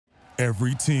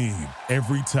Every team,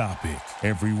 every topic,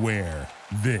 everywhere.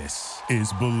 This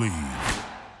is Believe.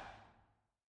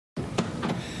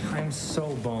 I'm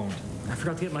so boned. I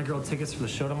forgot to get my girl tickets for the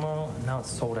show tomorrow, and now it's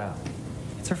sold out.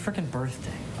 It's her freaking birthday.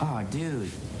 Oh,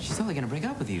 dude. She's totally gonna break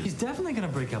up with you. She's definitely gonna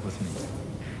break up with me.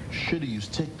 Should've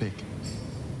used TickPick.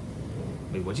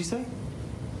 Wait, what'd you say?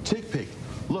 TickPick.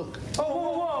 Look.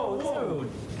 Oh, whoa,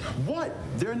 dude. What?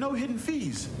 There are no hidden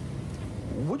fees.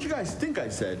 What'd you guys think I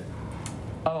said?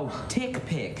 Oh,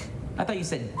 TickPick. I thought you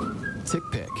said...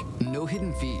 TickPick. No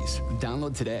hidden fees.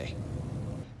 Download today.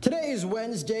 Today is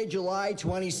Wednesday, July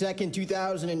 22nd,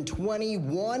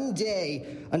 2021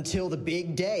 day until the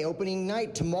big day. Opening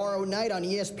night tomorrow night on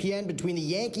ESPN between the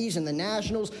Yankees and the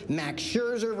Nationals. Max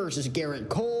Scherzer versus Garrett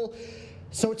Cole.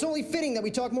 So it's only fitting that we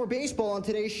talk more baseball on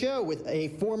today's show with a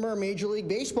former Major League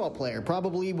Baseball player,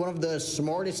 probably one of the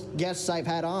smartest guests I've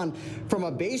had on from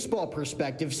a baseball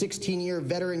perspective, 16-year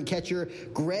veteran catcher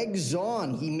Gregg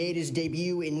Zaun. He made his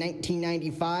debut in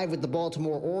 1995 with the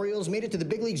Baltimore Orioles, made it to the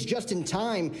big leagues just in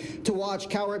time to watch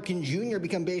Cal Ripken Jr.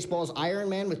 become baseball's Iron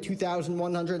Man with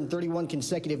 2,131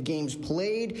 consecutive games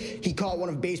played. He caught one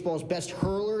of baseball's best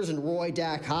hurlers in Roy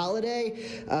Dak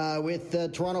Halladay with the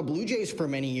Toronto Blue Jays for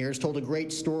many years, told a great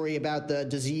story about the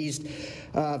diseased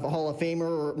Hall of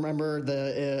Famer. Remember,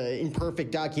 the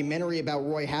imperfect documentary about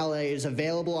Roy Halladay is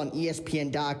available on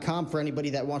ESPN.com for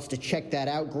anybody that wants to check that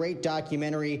out. Great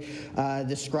documentary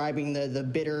describing the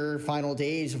bitter final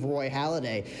days of Roy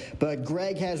Halladay. But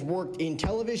Greg has worked in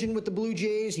television with the Blue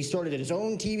Jays. He started his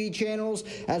own TV channels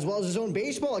as well as his own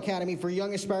baseball academy for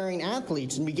young aspiring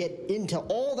athletes. And we get into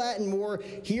all that and more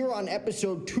here on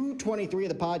episode 223 of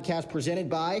the podcast presented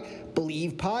by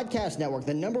Believe Podcast Network,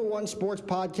 the #1 sports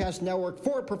podcast network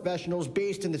for professionals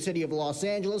based in the city of Los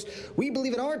Angeles. We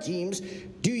believe in our teams.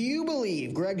 Do you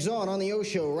believe? Gregg Zaun on the O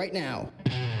Show right now.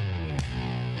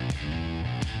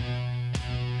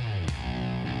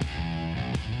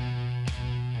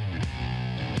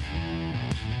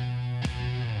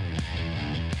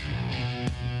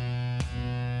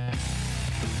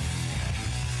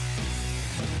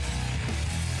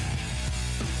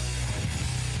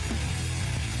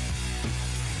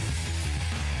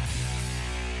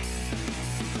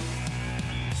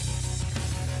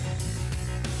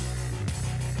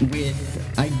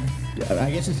 I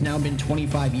guess it's now been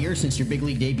 25 years since your big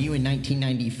league debut in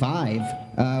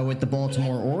 1995 with the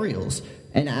Baltimore Orioles.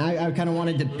 And I kind of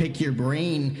wanted to pick your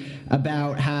brain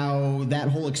about how that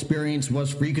whole experience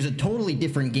was for you, because a totally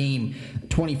different game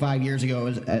 25 years ago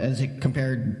as it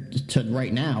compared to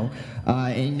right now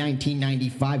in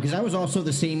 1995. Because that was also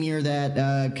the same year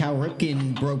that Cal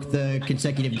Ripken broke the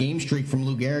consecutive game streak from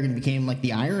Lou Gehrig and became like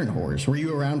the Iron Horse. Were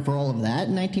you around for all of that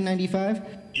in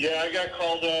 1995? Yeah, I got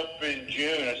called up in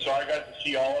June, so I got to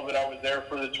see all of it. I was there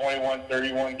for the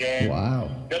 21-31 game. Wow.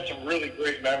 Got some really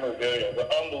great memorabilia, the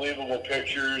unbelievable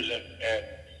pictures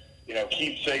and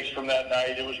keepsakes from that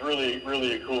night. It was really,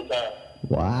 really a cool time.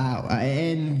 Wow.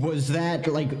 And was that,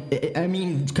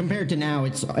 compared to now,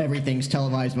 everything's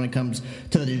televised when it comes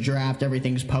to the draft.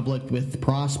 Everything's public with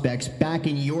prospects. Back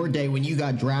in your day when you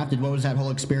got drafted, what was that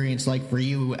whole experience like for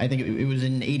you? I think it was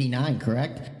in 89,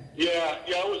 correct? Yeah,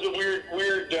 it was a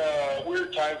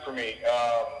weird time for me.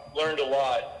 Learned a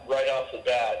lot right off the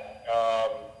bat.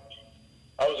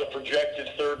 I was a projected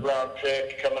third-round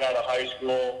pick coming out of high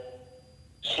school.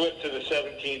 Slipped to the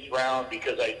 17th round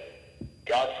because I,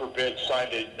 God forbid,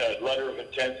 signed a letter of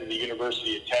intent to the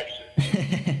University of Texas.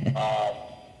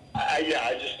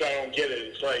 I just don't get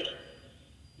it. It's like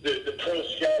the pro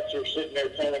scouts are sitting there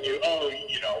telling you,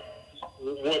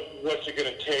 what's it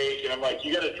going to take? And I'm like,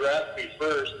 you got to draft me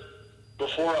first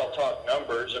before I'll talk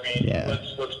numbers. I mean,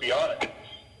 let's be honest.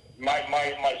 My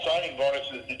signing bonus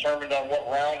is determined on what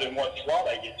round and what slot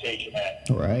I get taken at.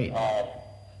 Right.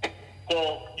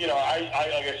 So,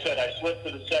 like I said, I slipped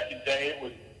to the second day. It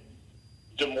was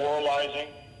demoralizing.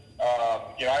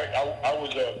 I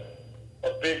was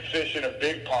a big fish in a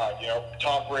big pond,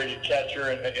 top-rated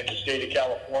catcher in the state of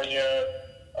California,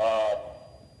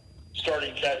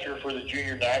 starting catcher for the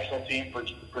junior national team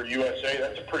for USA.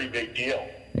 That's a pretty big deal.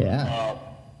 Yeah.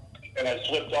 And I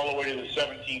slipped all the way to the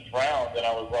 17th round, and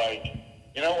I was like,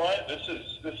 you know what? This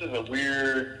is a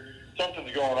weird,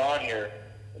 something's going on here.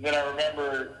 And then I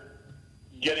remember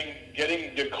getting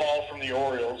the call from the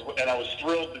Orioles, and I was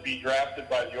thrilled to be drafted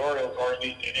by the Orioles, or at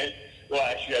least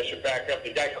actually, I should back up.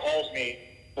 The guy calls me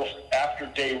after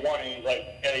day one, and he's like,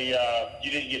 hey,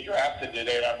 you didn't get drafted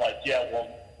today. And I'm like, yeah, well,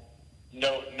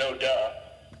 no duh.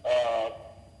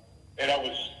 And I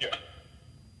was,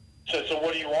 so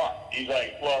what do you want? He's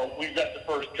like, well, we've got the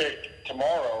first pick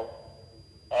tomorrow.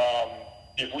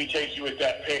 If we take you with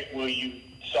that pick, will you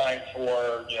sign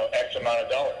for, X amount of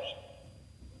dollars.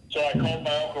 So I called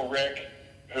my Uncle Rick,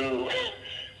 who,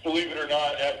 believe it or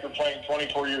not, after playing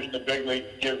 24 years in the big league,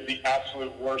 gives the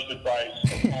absolute worst advice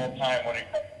of all time when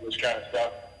it comes to this kind of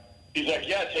stuff. He's like,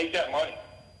 yeah, take that money.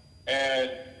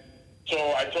 And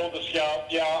so I told the scout,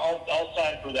 yeah, I'll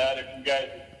sign for that if you guys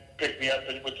pick me up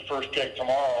with the first pick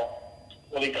tomorrow.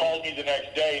 Well, he called me the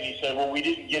next day, and he said, well, we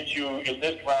didn't get you in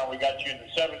this round. We got you in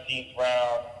the 17th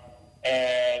round,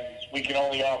 and we can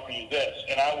only offer you this.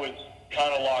 And I was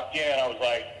kind of locked in. I was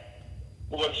like,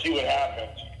 well, let's see what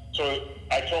happens. So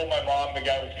I told my mom the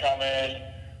guy was coming.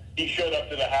 He showed up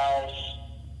to the house,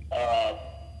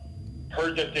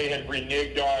 heard that they had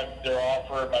reneged on their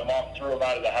offer, and my mom threw him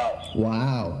out of the house.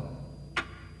 Wow.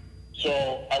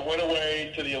 So I went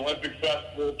away to the Olympic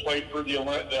Festival, played for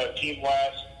the Team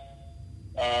West,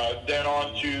 then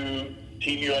on to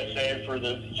Team USA for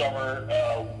the Summer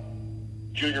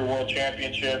Junior World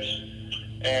Championships,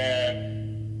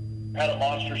 and had a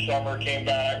monster summer, came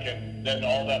back, and then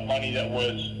all that money that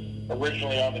was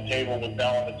originally on the table was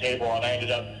now on the table, and I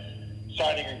ended up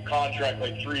signing a contract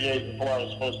like 3 days before I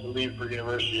was supposed to leave for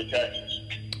University of Texas.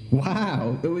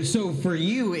 Wow. It was, so for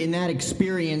you, in that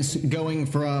experience, going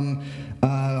from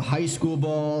high school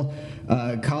ball,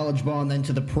 college ball, and then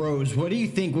to the pros, what do you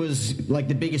think was like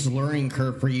the biggest learning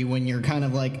curve for you when you're kind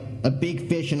of like a big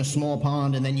fish in a small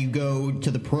pond, and then you go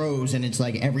to the pros and it's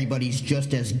like everybody's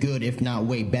just as good, if not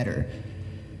way better?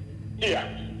 Yeah.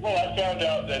 Well, I found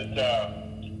out that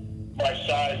my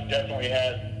size definitely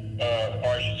had, or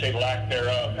I should say lack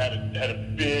thereof, had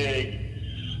a big,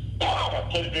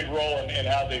 played a big role in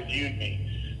how they viewed me.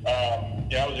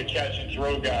 I was a catch and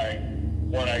throw guy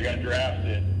when I got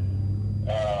drafted.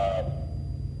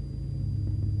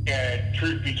 And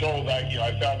truth be told,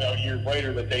 I found out years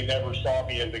later that they never saw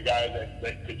me as a guy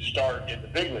that could start in the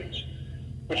big leagues,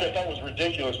 which I thought was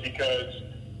ridiculous because,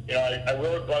 I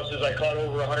rode buses. I caught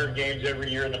over 100 games every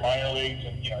year in the minor leagues.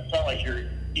 And, it's not like you're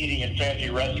eating in fancy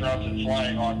restaurants and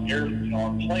flying on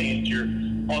on planes. You're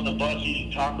on the bus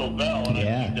eating Taco Bell. And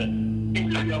I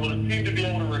seemed to be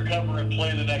able to recover and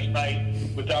play the next night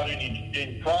without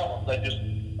any problems.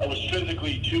 I was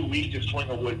physically too weak to swing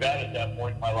a wood bat at that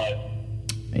point in my life.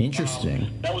 Interesting.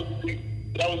 That was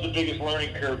the biggest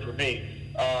learning curve for me.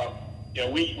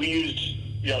 We used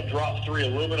drop 3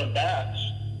 aluminum bats,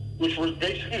 which were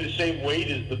basically the same weight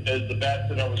as the bats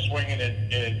that I was swinging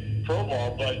in pro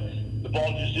ball, but the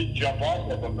ball just didn't jump off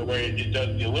of them the way it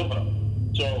does the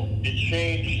aluminum. So it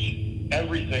changed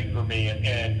everything for me,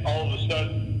 and all of a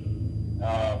sudden,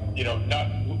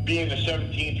 not being the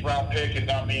 17th round pick and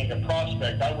not being a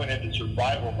prospect, I went into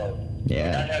survival mode.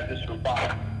 Yeah. I had to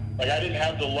survive. I didn't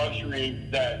have the luxury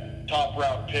that top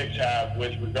round picks have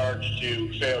with regards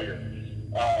to failure.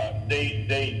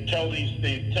 They tell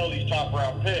these top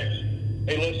round picks,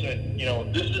 hey, listen,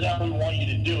 this is how we want you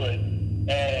to do it,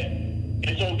 and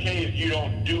it's okay if you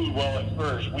don't do well at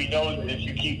first. We know that if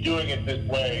you keep doing it this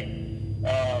way,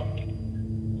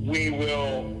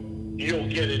 you'll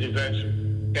get it eventually.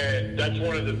 And that's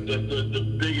one of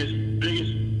the biggest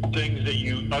things that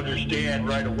you understand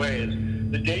right away is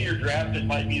the day you're drafted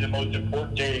might be the most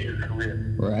important day of your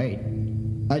career. Right.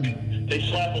 They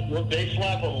slap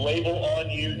a label on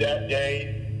you that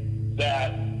day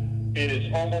that it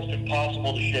is almost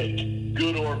impossible to shake,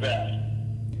 good or bad.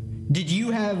 Did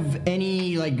you have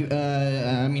any,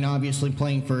 obviously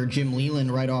playing for Jim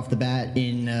Leland right off the bat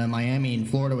in Miami and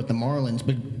Florida with the Marlins,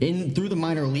 but through the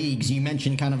minor leagues, you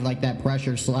mentioned kind of like that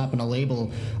pressure slapping a label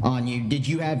on you. Did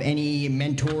you have any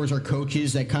mentors or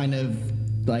coaches that kind of,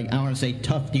 I don't want to say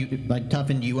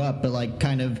toughened you up, but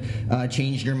kind of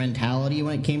changed your mentality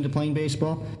when it came to playing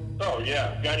baseball? Oh,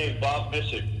 yeah. A guy named Bob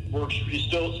Missick. He's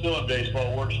still in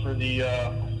baseball, works for the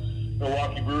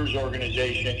Milwaukee Brewers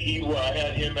organization. I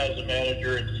had him as a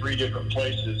manager in 3 different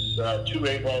places, 2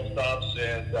 A-ball stops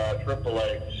and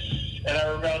AAA. And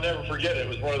I'll never forget it. It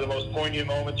was one of the most poignant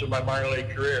moments of my minor league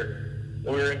career.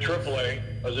 We were in AAA.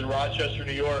 I was in Rochester,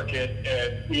 New York,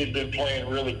 and we had been playing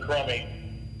really crummy.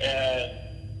 And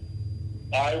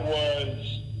I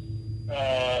was,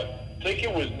 I think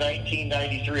it was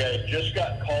 1993. I had just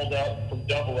got called out from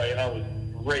AA, and I was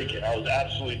raking. I was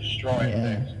absolutely destroying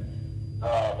things.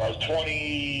 I was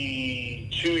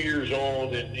 22 years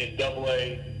old in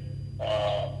AA,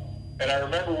 and I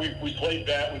remember we played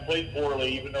bad. We played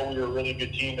poorly, even though we were a really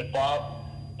good team. And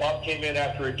Bob came in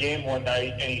after a game one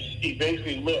night, and he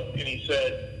basically looked and he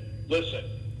said, "Listen,"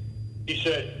 he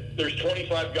said, "there's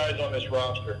 25 guys on this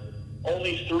roster.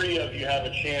 Only 3 of you have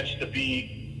a chance to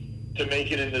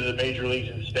make it into the major leagues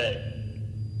and stay.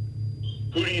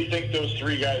 Who do you think those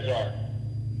 3 guys are?"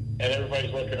 And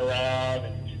everybody's looking around.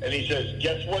 And And he says,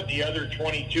 guess what the other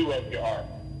 22 of you are?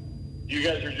 You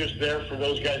guys are just there for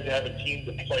those guys to have a team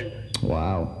to play with.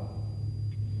 Wow.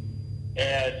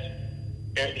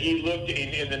 And he looked,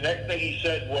 and the next thing he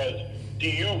said was, do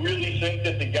you really think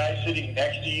that the guy sitting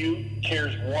next to you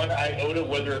cares one iota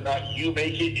whether or not you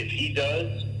make it if he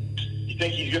does? You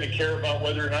think he's going to care about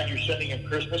whether or not you're sending him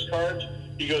Christmas cards?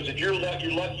 He goes, and you're lucky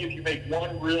if you make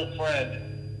one real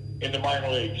friend in the minor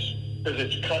leagues, because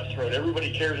it's cutthroat.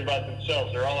 Everybody cares about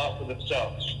themselves. They're all out for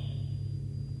themselves.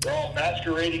 They're all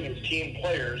masquerading as team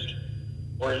players,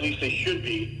 or at least they should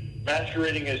be,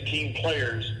 masquerading as team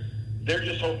players. They're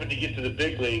just hoping to get to the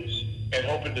big leagues and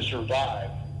hoping to survive.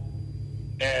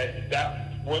 And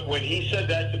that, when he said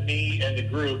that to me and the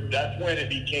group, that's when it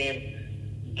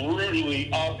became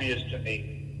brutally obvious to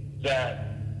me that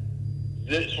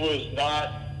this was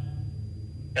not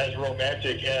as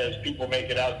romantic as people make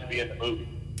it out to be in the movie.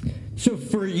 So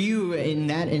for you, in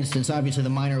that instance, obviously the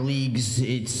minor leagues,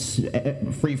 it's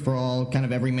free-for-all, kind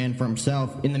of every man for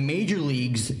himself. In the major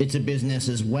leagues, it's a business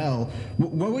as well.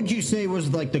 What would you say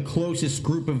was like the closest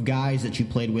group of guys that you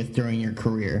played with during your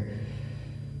career?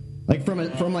 Like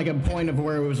from like a point of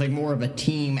where it was like more of a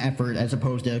team effort as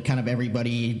opposed to kind of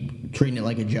everybody treating it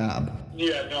like a job.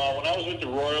 Yeah, no, when I was with the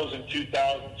Royals in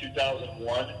 2000,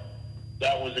 2001,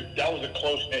 that was a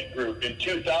close-knit group. In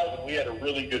 2000, we had a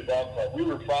really good ball club. We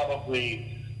were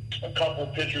probably a couple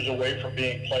pitchers away from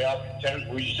being playoff contenders.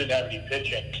 We just didn't have any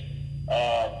pitching.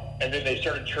 And then they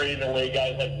started trading away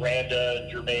guys like Randa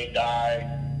and Jermaine Dye.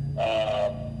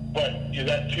 But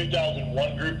that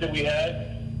 2001 group that we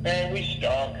had, man, we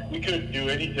stunk. We couldn't do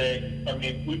anything. I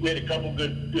mean, we had a couple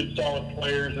good solid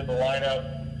players in the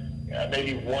lineup.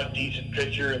 Maybe one decent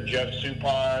pitcher in Jeff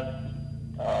Suppan.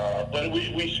 But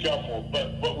we scuffled.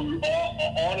 But we were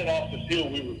all, on and off the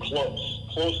field, we were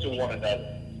close to one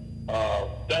another.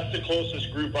 That's the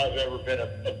closest group I've ever been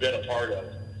a part of.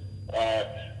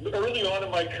 Early on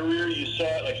in my career, you saw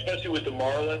it, like, especially with the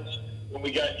Marlins, when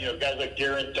we got guys like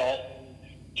Darren Dalton,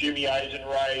 Jimmy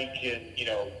Eisenreich, and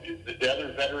the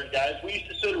other veteran guys. We used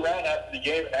to sit around after the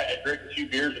game and drink a few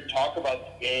beers and talk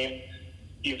about the game,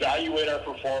 evaluate our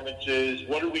performances.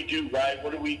 What did we do right?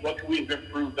 What could we have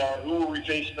improved on? Who are we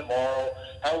facing tomorrow?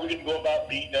 How are we going to go about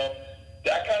beating them?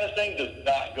 That kind of thing does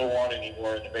not go on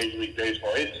anymore in the Major League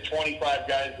Baseball. It's 25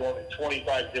 guys going in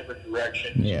 25 different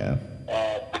directions. Yeah.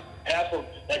 Half of,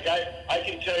 like, I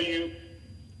can tell you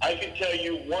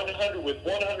 100 with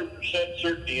 100%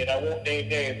 certainty, and I won't name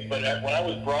names, but when I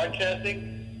was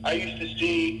broadcasting, I used to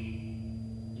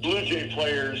see Blue Jay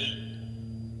players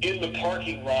in the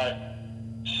parking lot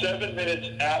 7 minutes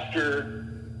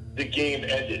after the game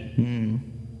ended.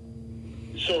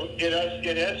 So in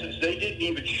essence, they didn't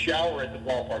even shower at the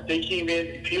ballpark. They came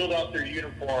in, peeled off their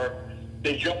uniform,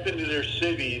 they jumped into their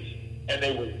civvies, and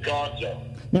they were gonzo.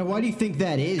 Now, why do you think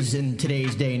that is in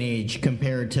today's day and age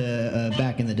compared to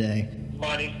back in the day?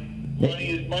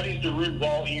 Money's the root of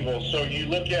all evil. So you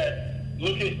look at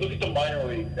the minor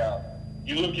leagues now.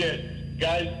 You look at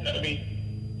guys. I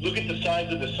mean, look at the size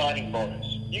of the signing bonus.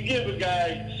 You give a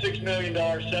guy $6 million,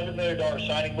 $7 million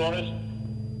signing bonus,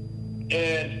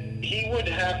 and he would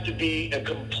have to be a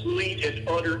complete and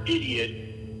utter idiot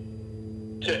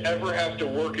to ever have to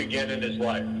work again in his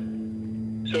life.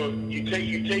 So you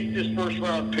take this first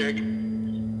round pick,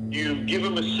 you give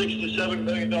him a $6 to $7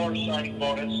 million signing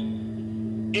bonus.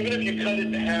 Even if you cut it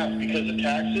in half because of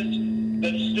taxes,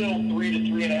 that's still $3 to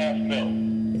 $3.5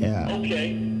 million. Yeah.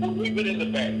 Okay, well, leave it in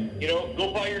the bank.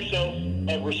 Go buy yourself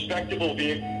a respectable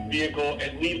vehicle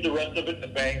and leave the rest of it in the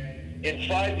bank. In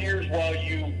 5 years, while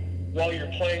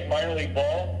you're playing minor league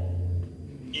ball,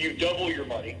 you double your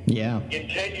money. Yeah. In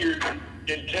 10 years.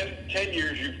 In 10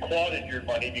 years, you've quadded your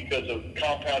money because of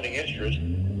compounding interest.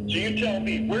 So you tell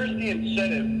me, where's the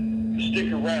incentive to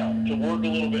stick around, to work a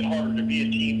little bit harder, to be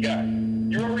a team guy?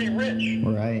 You're already rich.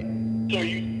 Right. So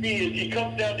it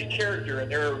comes down to character,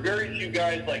 and there are very few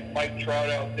guys like Mike Trout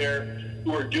out there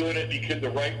who are doing it because the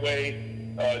right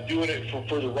way, doing it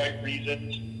for the right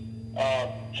reasons.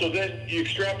 So then you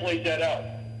extrapolate that out.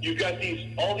 You've got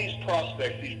all these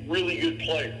prospects, these really good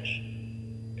players.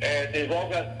 And they've all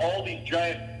got all these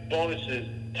giant bonuses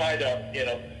tied up, They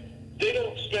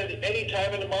don't spend any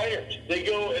time in the minors. They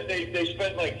go and they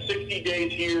spend like 60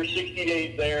 days here, 60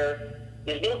 days there.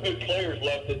 There's no good players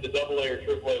left at the AA or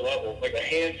AAA level, like a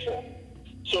handful.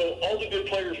 So all the good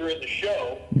players are in the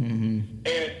show, and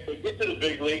they get to the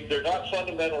big league. They're not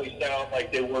fundamentally sound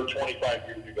like they were 25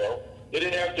 years ago. They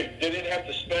didn't have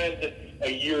to spend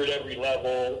a year at every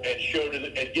level and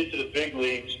and get to the big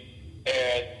leagues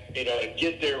and and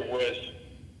get there with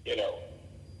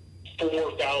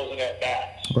 4,000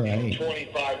 at-bats. Right.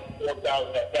 25,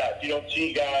 4,000 at-bats. You don't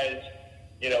see guys,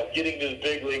 getting to the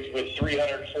big leagues with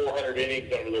 300, 400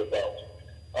 innings under their belt.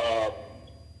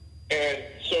 And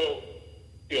so,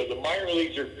 the minor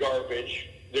leagues are garbage.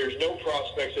 There's no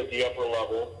prospects at the upper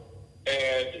level.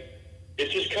 And it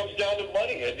just comes down to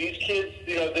money. And these kids,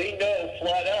 they know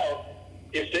flat out,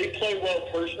 if they play well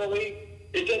personally,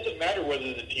 it doesn't matter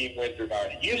whether the team wins or not.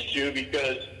 It used to,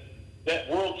 because that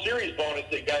World Series bonus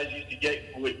that guys used to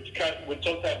get would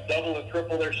sometimes double and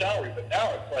triple their salary. But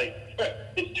now it's like,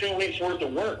 it's 2 weeks worth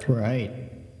of work. Right.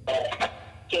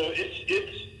 So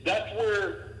that's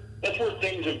where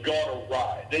things have gone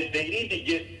awry. They need to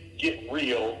get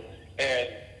real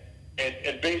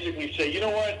and basically say, you know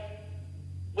what?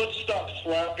 Let's stop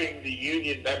slapping the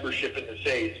union membership in the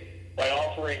face by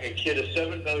offering a kid a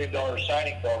 $7 million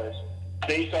signing bonus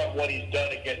based on what he's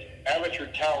done against amateur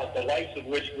talent, the likes of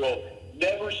which will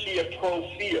never see a pro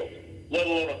field, let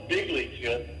alone a big league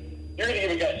field. You're going to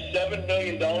give a guy $7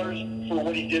 million for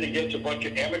what he did against a bunch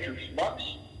of amateur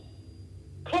schmucks?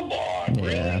 Come on,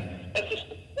 really? That's just,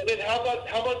 and then how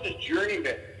about the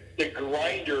journeyman, the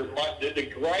grinder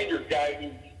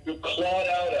guy who clawed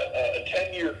out a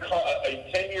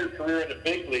 10-year career in the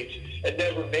big leagues and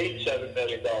never made $7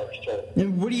 million total?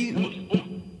 And what are you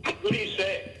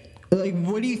saying? Like,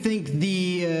 what do you think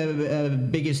the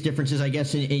biggest difference is, I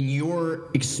guess, in your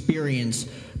experience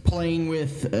playing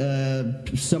with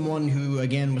someone who,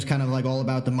 again, was kind of like all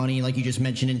about the money, like you just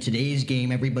mentioned in today's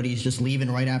game, everybody's just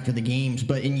leaving right after the games.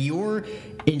 But in your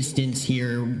instance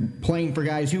here, playing for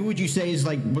guys, who would you say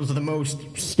was the most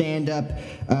stand-up,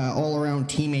 all-around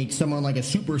teammate, someone like a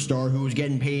superstar who was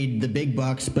getting paid the big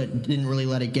bucks but didn't really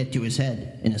let it get to his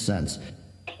head, in a sense?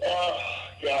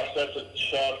 Gosh, that's a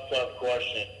tough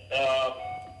question.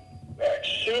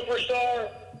 Superstar?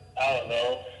 I don't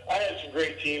know. I had some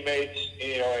great teammates,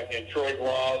 in Troy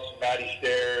Gloss, Matty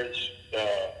Stairs,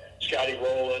 Scotty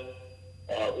Rowland,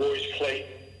 Royce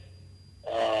Clayton,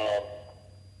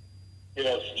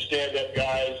 some stand-up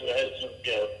guys. I had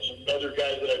some other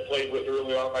guys that I played with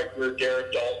early on in my career,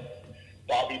 Darren Dalton,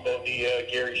 Bobby Bonilla,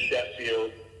 Gary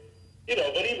Sheffield.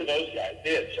 But even those guys,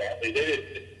 they had family.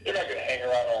 They're not going to hang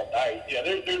around all night.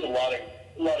 There's a lot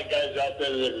of guys out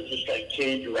there that are just like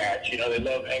cage rats. They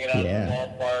love hanging out in the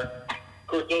ballpark. Of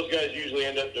course, those guys usually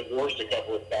end up divorced a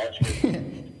couple of times.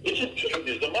 It just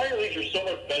changes. The minor leagues are so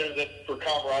much better for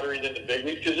camaraderie than the big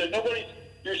leagues, because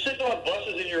you're sitting on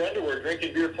buses in your underwear,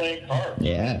 drinking beer, playing cards.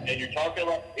 Yeah. And you're talking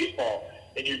about baseball,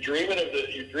 and you're dreaming of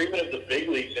the big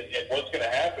leagues and what's going to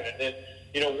happen. And then,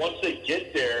 once they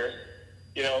get there,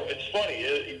 it's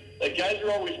funny. Like, guys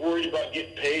are always worried about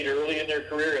getting paid early in their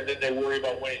career, and then they worry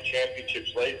about winning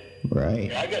championships later.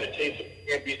 Right. I got a taste of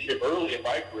championship early in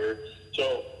my career,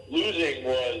 so losing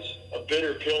was a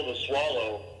bitter pill to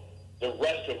swallow the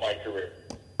rest of my career.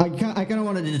 I kind of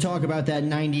wanted to talk about that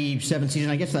 97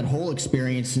 season, I guess that whole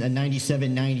experience,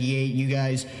 97, 98. You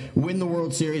guys win the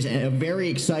World Series, a very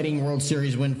exciting World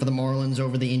Series win for the Marlins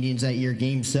over the Indians that year,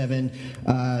 Game 7.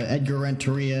 Edgar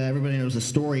Renteria, everybody knows the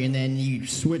story. And then you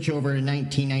switch over to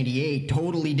 1998,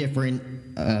 totally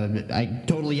different,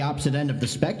 totally opposite end of the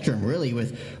spectrum, really,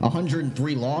 with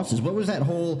 103 losses. What was that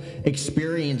whole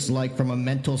experience like from a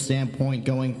mental standpoint,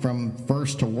 going from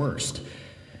first to worst?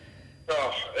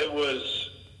 Oh, it was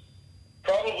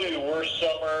probably the worst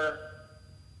summer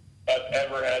I've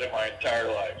ever had in my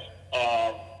entire life.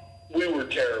 We were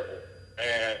terrible,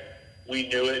 and we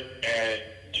knew it. And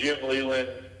Jim Leland,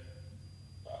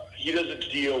 he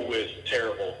doesn't deal with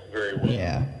terrible very well.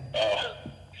 Yeah.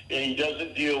 And he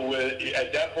doesn't deal with,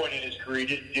 at that point in his career,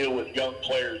 he didn't deal with young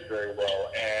players very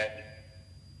well. And,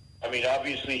 I mean,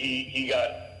 obviously he got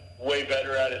way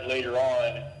better at it later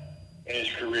on in his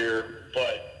career,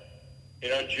 but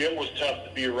Jim was tough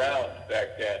to be around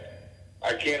back then.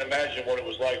 I can't imagine what it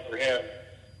was like for him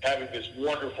having this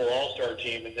wonderful all-star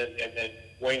team and then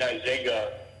Wayne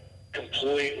Izinga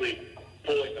completely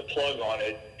pulling the plug on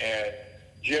it. And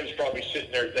Jim's probably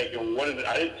sitting there thinking, "What is it?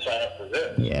 I didn't sign up for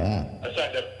this. Yeah. I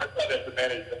signed up to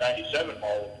manage the '97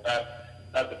 Marlins,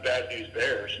 not the Bad News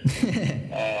Bears."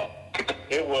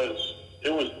 It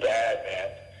was bad, man.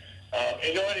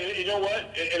 You know what?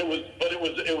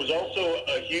 It was also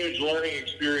a huge learning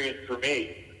experience for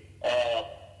me,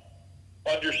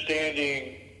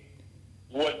 understanding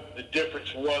what the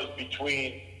difference was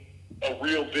between a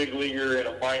real big leaguer and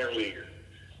a minor leaguer,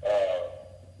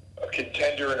 a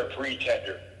contender and a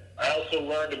pretender. I also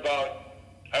learned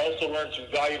some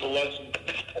valuable lessons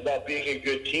about being a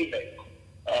good teammate.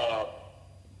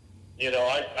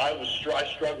 I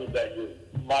struggled that year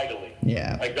mightily.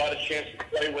 Yeah. I got a chance to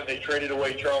play when they traded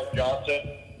away Charles Johnson.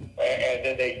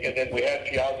 and then we had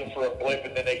Piazza for a blip,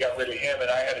 and then they got rid of him, and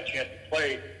I had a chance to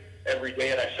play every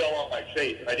day, and I fell on my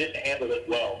face, and I didn't handle it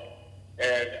well.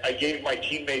 And I gave my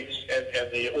teammates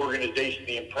and the organization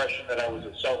the impression that I was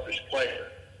a selfish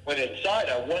player. When inside,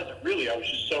 I wasn't really. I was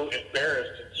just so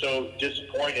embarrassed and so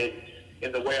disappointed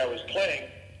in the way I was playing.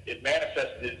 It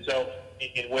manifested itself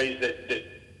in ways that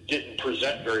didn't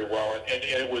present very well. And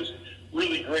it was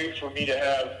really great for me to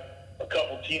have a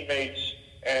couple teammates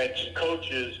and some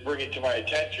coaches bring it to my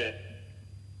attention,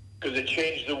 because it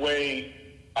changed the way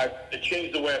I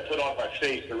put on my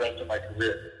face the rest of my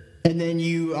career. And then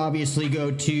you obviously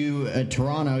go to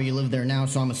Toronto. You live there now,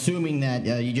 so I'm assuming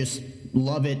that you just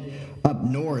love it up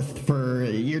north. For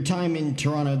your time in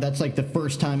Toronto, that's like the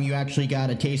first time you actually got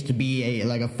a taste to be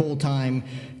a full-time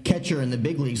catcher in the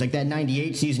big leagues. Like that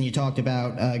 98 season you talked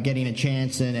about, getting a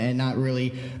chance and not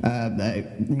really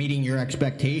meeting your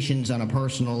expectations on a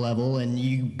personal level. And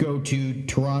you go to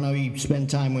Toronto, you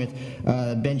spend time with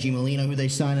Benji Molina, who they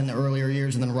signed in the earlier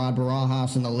years, and then Rod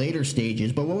Barajas in the later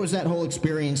stages. But what was that whole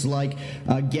experience like,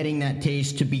 getting that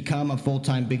taste to become a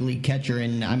full-time big league catcher?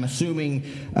 And I'm assuming,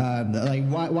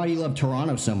 why do you love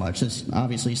Toronto so much, since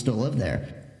obviously you still live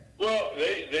there? Well,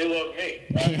 they love me.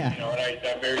 Yeah. And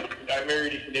I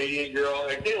married a Canadian girl.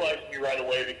 Like, they liked me right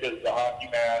away because of the hockey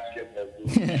mask and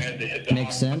the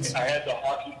Makes sense. I had the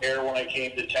hockey hair when I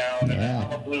came to town, and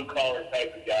I'm a blue collar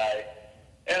type of guy.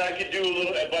 And I could do a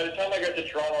little. By the time I got to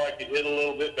Toronto, I could hit a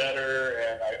little bit better,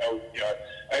 and I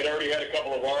had already had a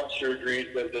couple of arm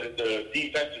surgeries, but the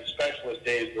defensive specialist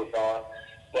days were gone.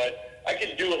 But I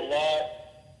could do a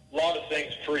lot of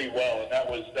things pretty well, and that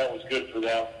was good for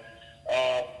them.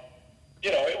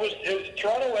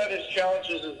 Toronto had its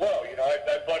challenges as well.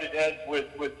 I butted heads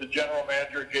with the general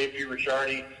manager, J.P.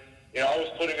 Ricciardi. I was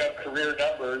putting up career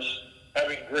numbers,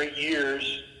 having great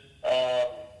years,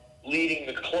 leading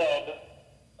the club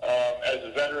as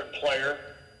a veteran player,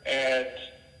 and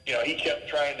he kept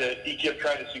trying to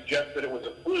suggest that it was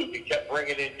a fluke. He kept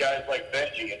bringing in guys like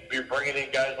Benji and bringing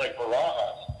in guys like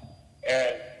Barajas,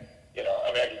 and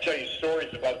I can tell you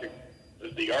stories about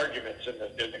the arguments and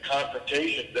the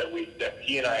confrontations that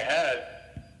he and I had,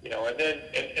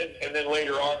 and then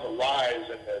later on the lies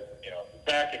and the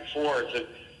back and forth, and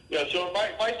so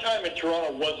my time in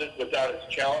Toronto wasn't without its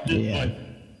challenges, but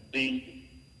the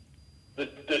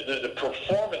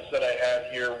performance that I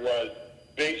had here was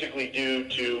basically due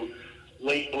to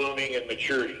late blooming and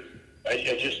maturity.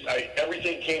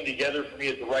 Everything came together for me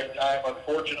at the right time.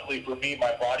 Unfortunately for me,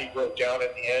 my body broke down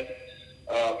at the end,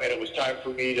 and it was time for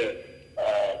me to.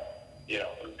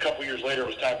 A couple years later, it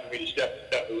was time for me to step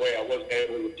away. I wasn't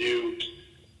able to do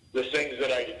the things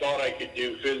that I thought I could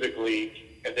do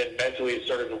physically, and then mentally it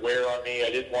started to wear on me.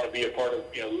 I didn't want to be a part of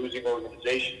losing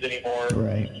organizations anymore.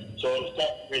 Right. So it was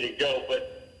time for me to go.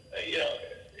 But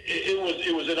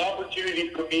it was an opportunity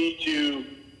for me to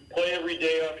play every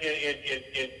day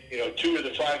in 2 of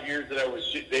the 5 years that I was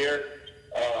there.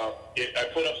 I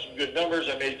put up some good numbers.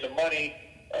 I made some money.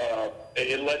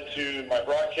 It led to my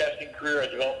broadcasting career. I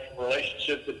developed some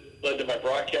relationships that led to my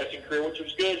broadcasting career, which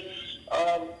was good.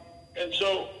 And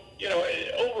so,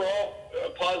 overall,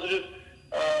 positive.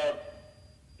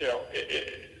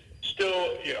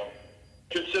 Still,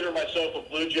 consider myself a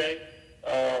Blue Jay.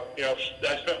 I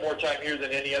spent more time here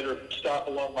than any other stop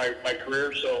along my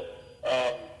career. So,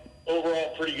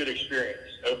 overall, pretty good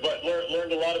experience. But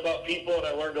learned a lot about people, and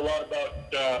I learned a lot about,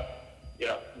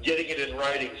 getting it in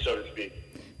writing, so to speak.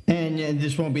 And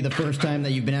this won't be the first time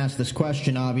that you've been asked this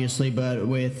question, obviously, but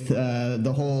with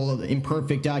the whole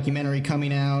Imperfect documentary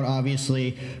coming out,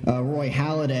 obviously, Roy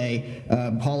Halladay,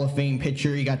 Hall of Fame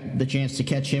pitcher, you got the chance to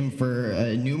catch him for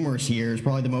numerous years,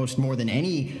 probably more than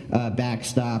any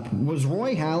backstop. Was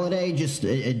Roy Halladay just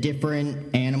a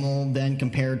different animal then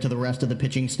compared to the rest of the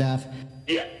pitching staff?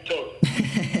 Yeah, totally.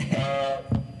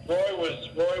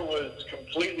 Roy was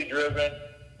completely driven.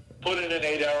 Put in an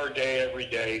 8-hour day every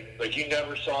day. Like, you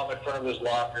never saw him in front of his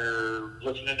locker,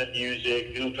 listening to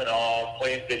music, goofing off,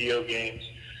 playing video games.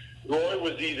 Roy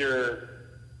was either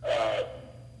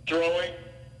throwing,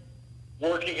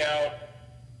 working out,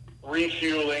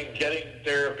 refueling, getting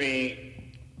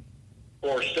therapy,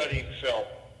 or studying film.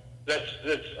 That's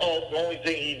the only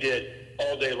thing he did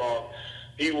all day long.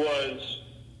 He was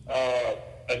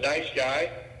a nice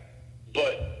guy,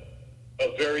 but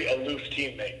a very aloof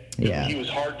teammate. Yeah. He was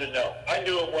hard to know. I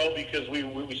knew him well because we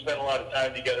spent a lot of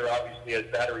time together, obviously, as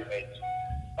battery mates.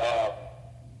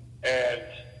 And,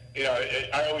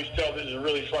 I always tell this is a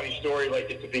really funny story, like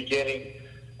at the beginning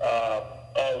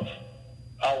of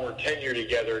our tenure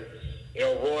together.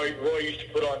 Roy used to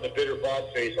put on the bitter boss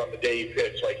face on the day he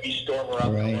pitched. Like, he'd storm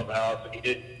around the clubhouse,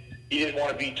 and he He didn't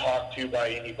want to be talked to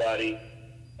by anybody.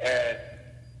 And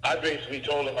I basically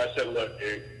told him, I said, look,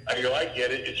 dude, I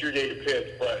get it. It's your day to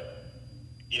pitch, but,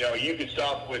 you can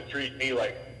stop with treating me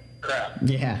like crap.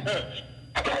 Yeah.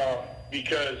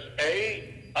 Because,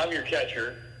 A, I'm your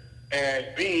catcher, and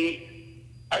B,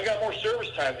 I got more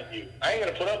service time than you. I ain't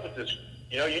going to put up with this.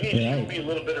 You need to show me a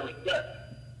little bit of respect.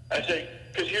 I say,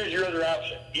 because here's your other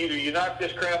option. Either you knock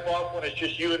this crap off when it's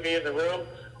just you and me in the room,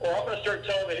 or I'm going to start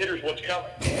telling the hitters what's coming.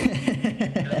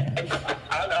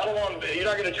 I don't want to, you're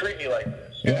not going to treat me like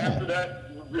this. And after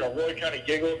that, Roy kind of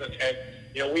giggled, and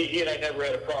he and I never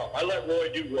had a problem. I let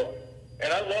Roy do Roy.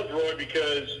 And I loved Roy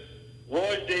because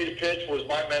Roy's day to pitch was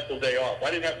my mental day off. I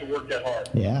didn't have to work that hard.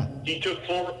 Yeah. He took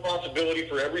full responsibility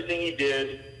for everything he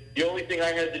did. The only thing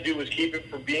I had to do was keep him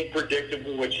from being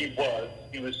predictable, which he was.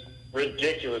 He was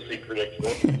ridiculously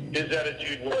predictable. His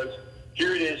attitude was,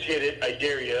 here it is, hit it, I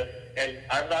dare you. And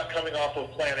I'm not coming off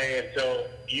of plan A until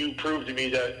you prove to me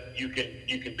that you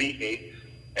can beat me.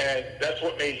 And that's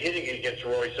what made hitting it against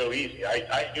Roy so easy.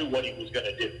 I knew what he was going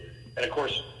to do. And, of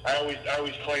course, I always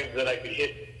claimed that I could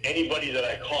hit anybody that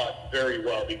I caught very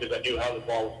well because I knew how the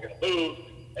ball was going to move.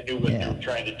 I knew what they were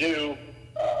trying to do.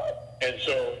 And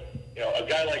so, a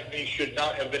guy like me should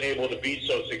not have been able to be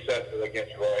so successful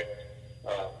against Roy.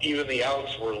 Even the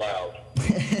outs were loud.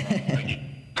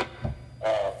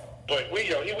 But we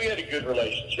had a good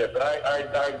relationship, and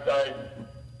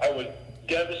I was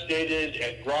devastated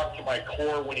and rocked to my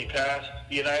core when he passed.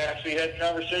 He and I actually had a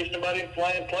conversation about him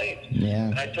flying planes. Yeah.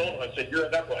 And I told him, I said, you're a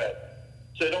knucklehead.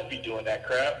 I said, don't be doing that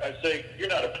crap. I said, you're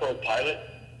not a pro pilot.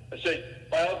 I said,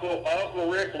 my uncle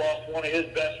Rick lost one of his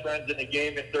best friends in the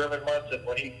game in Thurman Munson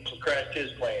when he crashed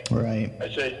his plane. Right. I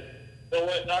said, you know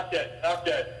what? Knock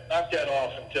that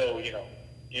off until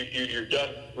you're done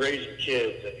raising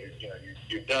kids and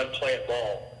you're done playing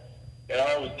ball. And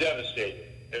I was devastated.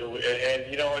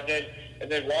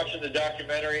 And then watching the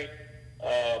documentary,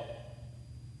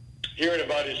 hearing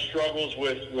about his struggles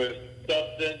with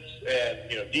substance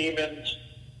and demons.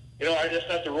 That's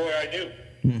not the Roy I knew.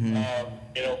 Mm-hmm.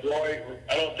 Roy.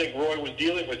 I don't think Roy was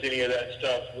dealing with any of that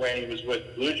stuff when he was with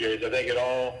the Blue Jays. I think it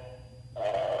all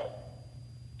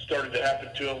started to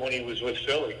happen to him when he was with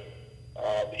Philly.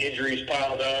 The injuries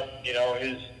piled up.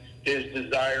 His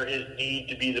desire, his need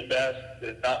to be the best,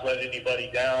 and not let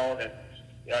anybody down. And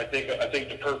I think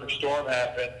the perfect storm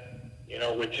happened.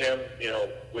 With him.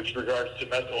 With regards to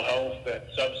mental health and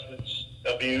substance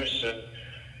abuse, and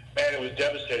man, it was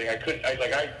devastating.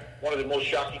 One of the most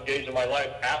shocking days of my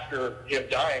life after him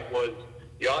dying was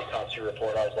the autopsy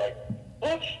report. I was like,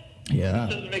 what? Yeah.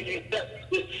 This doesn't make any sense.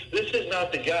 This is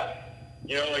not the guy.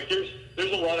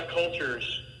 There's a lot of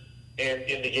cultures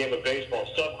in the game of baseball,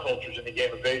 subcultures in the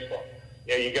game of baseball.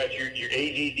 You got your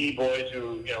ADD boys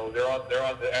who, they're on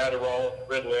the Adderall,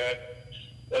 Ritalin,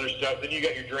 other stuff. Then you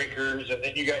got your drinkers, and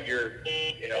then you got your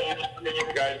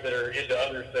guys that are into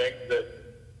other things that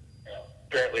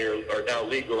apparently are now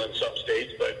legal in some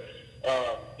states. But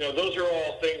those are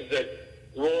all things that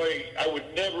Roy, I would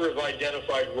never have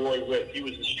identified Roy with. He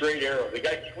was a straight arrow. The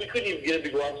guy, we couldn't even get him to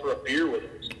go out for a beer with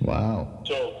us. Wow.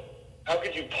 So how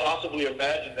could you possibly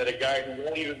imagine that a guy who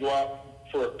won't even go out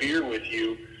for a beer with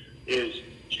you is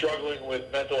struggling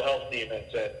with mental health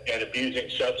demons and abusing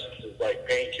substances like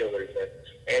painkillers and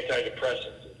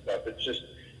antidepressants and stuff?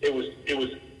 It was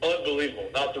unbelievable.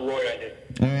 Not the Roy I knew.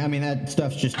 I mean, that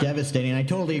stuff's just devastating. I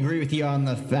totally agree with you on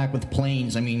the fact with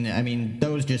planes. I mean,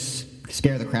 those just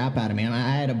scare the crap out of me. And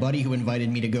I had a buddy who invited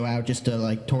me to go out just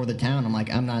to tour the town. I'm like,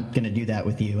 I'm not gonna do that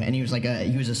with you. And he was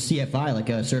he was a CFI, like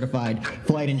a certified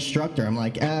flight instructor. I'm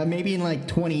like, maybe in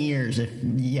 20 years if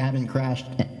you haven't crashed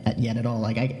yet at all.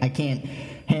 I can't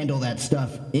handle that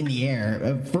stuff in the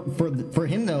air. For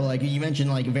him though, you mentioned,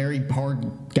 a very hard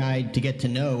guy to get to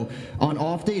know. On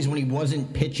off days when he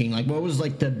wasn't pitching, what was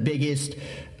the biggest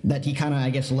that he kind of, I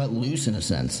guess, let loose in a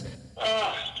sense?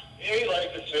 He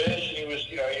liked to fish. He was,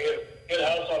 he had a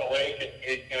house on a lake,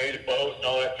 and he had a boat and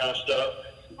all that kind of stuff.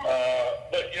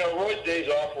 But Roy's days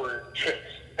off were,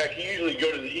 heck, he usually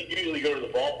go to the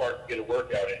ballpark to get a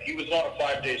workout in. He was on a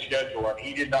 5-day schedule, and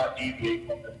he did not deviate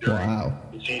from it during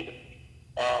the season.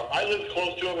 I lived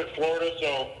close to him in Florida,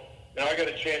 so I got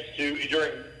a chance to,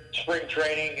 during spring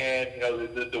training and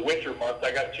the winter months,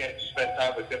 I got a chance to spend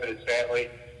time with him and his family.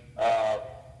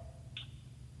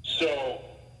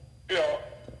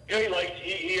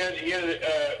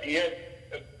 He had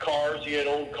cars. He had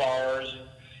old cars.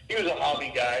 He was a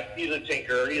hobby guy. He's a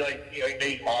tinker. He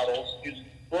made models.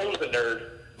 Roy was a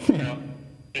nerd.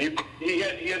 He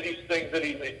had these things that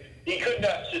he could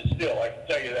not sit still. I can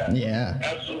tell you that. Yeah.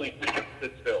 Absolutely could not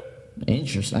sit still.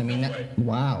 Interesting. I mean,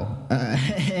 wow.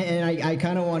 And I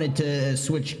kind of wanted to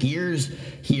switch gears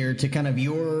here to kind of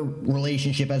your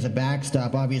relationship as a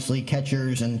backstop. Obviously,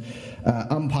 catchers and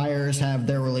umpires have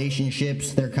their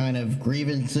relationships, their kind of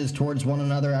grievances towards one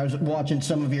another. I was watching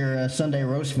some of your Sunday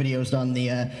roast videos on the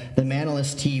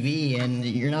Manalist TV, and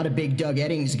you're not a big Doug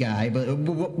Eddings guy, but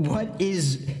what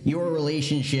is your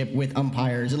relationship with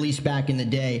umpires, at least back in the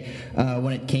day,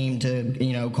 when it came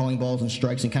to, calling balls and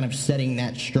strikes and kind of setting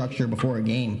that structure before a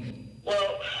game?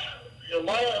 Well,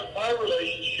 my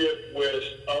relationship with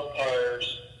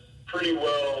umpires pretty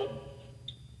well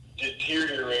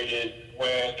deteriorated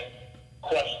when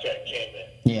QuestTech came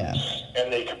in. Yeah.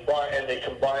 And they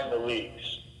combined the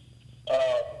leagues.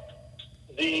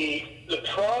 The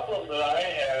problem that I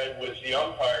had with the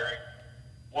umpiring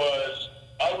was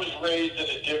I was raised in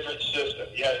a different system.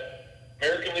 You had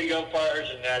American League umpires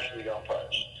and National League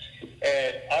umpires.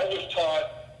 And I was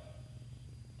taught,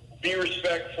 be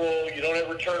respectful, you don't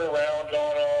ever turn around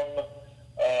on them.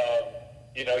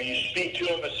 You speak to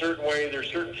them a certain way.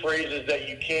 There's certain phrases that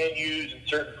you can use and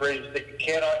certain phrases that you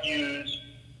cannot use.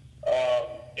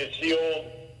 It's the old,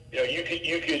 you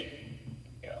could,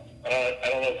 I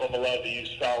don't know if I'm allowed to use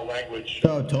foul language.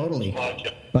 Oh, totally.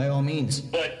 By all means.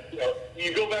 But,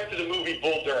 you go back to the movie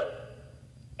Bull Durham,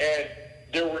 and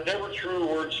there were never true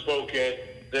words spoken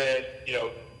that,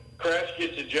 Kraft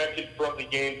gets ejected from the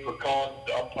game for calling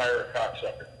the umpire a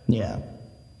cocksucker. Yeah.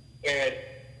 And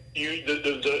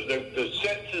the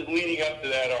sentences leading up to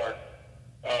that are,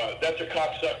 that's a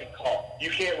cocksucking call.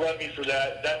 You can't run me for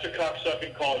that. That's a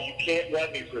cocksucking call. You can't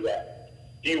run me for that.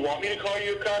 Do you want me to call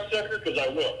you a cocksucker? Because I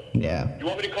will. Yeah. You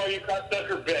want me to call you a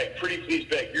cocksucker? Beg. Pretty please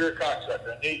beg. You're a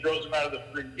cocksucker. And then he throws him out of the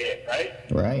freaking game, right?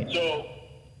 Right. So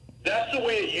that's the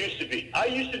way it used to be. I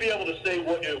used to be able to say,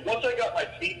 once I got my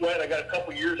feet wet, I got a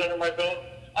couple years under my belt,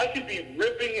 I could be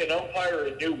ripping an umpire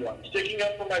a new one, sticking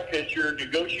up for my pitcher,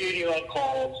 negotiating on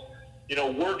calls,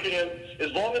 working him,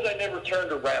 as long as I never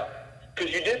turned around.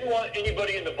 Because you didn't want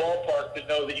anybody in the ballpark to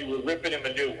know that you were ripping him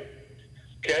a new one.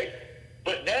 Okay?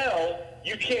 But now,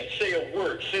 you can't say a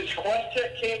word. Since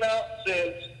QuestTech came out,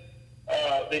 since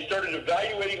they started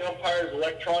evaluating umpires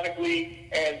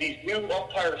electronically, and these new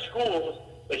umpire schools,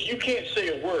 you can't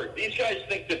say a word. These guys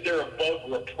think that they're above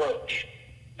reproach.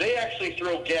 They actually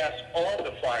throw gas on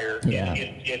the fire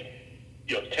in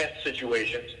tense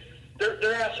situations.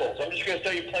 They're assholes. I'm just going to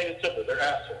tell you plain and simple. They're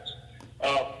assholes.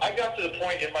 I got to the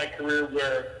point in my career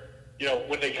where,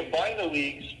 when they combined the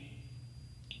leagues,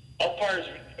 umpires,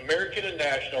 American and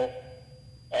National,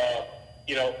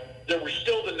 there was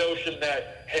still the notion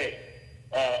that, hey,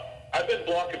 I've been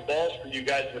blocking balls for you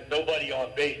guys with nobody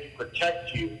on base to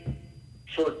protect you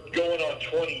for going on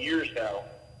 20 years now.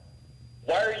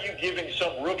 Why are you giving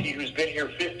some rookie who's been here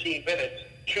 15 minutes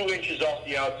 2 inches off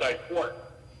the outside corner?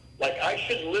 I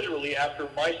should literally, after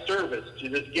my service to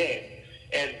this game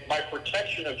and my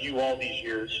protection of you all these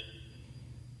years,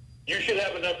 you should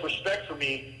have enough respect for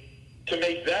me to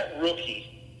make that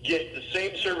rookie get the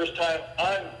same service time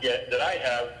that I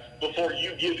have before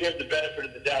you give him the benefit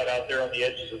of the doubt out there on the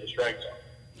edges of the strike zone.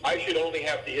 I should only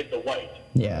have to hit the white.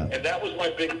 Yeah. And that was my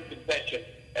biggest contention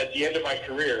at the end of my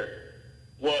career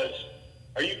was,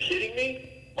 are you kidding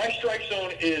me? My strike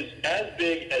zone is as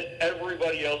big as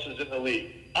everybody else's in the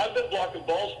league. I've been blocking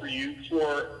balls for you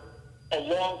for a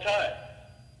long time.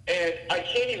 And I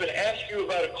can't even ask you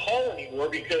about a call anymore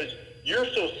because you're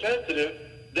so sensitive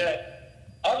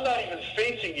that I'm not even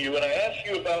facing you and I ask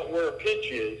you about where a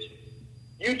pitch is.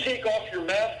 You take off your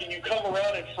mask and you come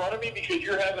around in front of me because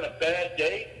you're having a bad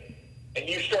day and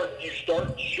you start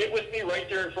shit with me right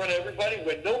there in front of everybody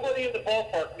when nobody in the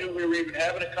ballpark knew we were even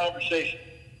having a conversation.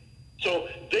 So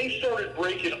they started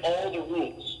breaking all the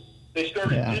rules. They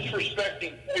started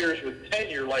disrespecting players with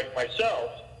tenure like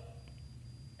myself.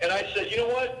 And I said, you know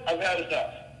what? I've had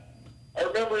enough. I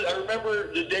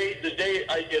remember the day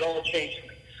it all changed for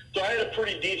me. So I had a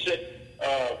pretty decent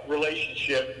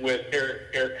relationship with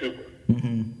Eric Cooper.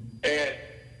 Mm-hmm. And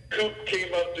Coop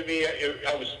came up to me. I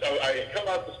had come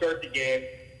out to start the game.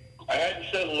 I hadn't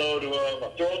said hello to him.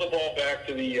 I'm throwing the ball back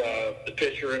to the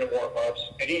pitcher in the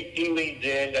warm-ups, and he leans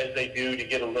in, as they do, to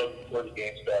get a look before the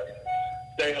game starts.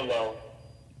 Say hello.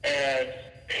 And,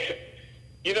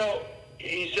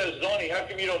 he says, Zonnie, how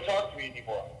come you don't talk to me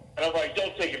anymore? And I'm like,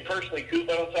 don't take it personally, Coop.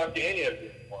 I don't talk to any of you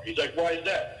anymore. He's like, why is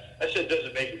that? I said, does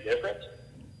it make a difference?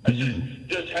 I said,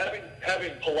 does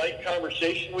having polite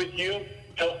conversation with you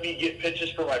help me get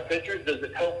pitches for my pitchers? Does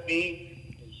it help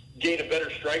me gain a better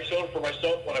strike zone for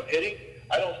myself when I'm hitting?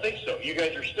 I don't think so. You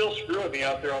guys are still screwing me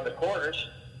out there on the corners,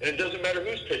 and it doesn't matter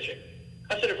who's pitching.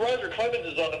 I said, if Roger Clemens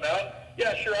is on the mound,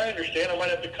 Yeah, sure, I understand. I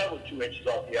might have to cover 2 inches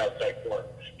off the outside corner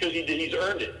because he's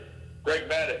earned it. Greg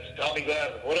Maddox, Tommy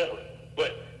Glavine, whatever.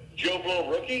 But Joe Blow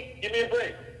rookie, give me a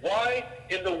break. Why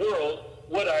in the world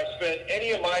would I spend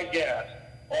any of my gas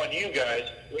on you guys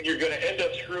when you're going to end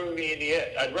up screwing me in the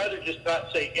end? I'd rather just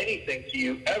not say anything to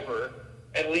you ever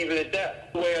and leave it at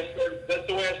that. That's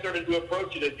the way I started to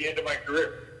approach it at the end of my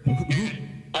career.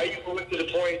 I even went to the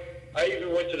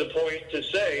point to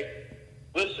say,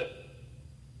 listen,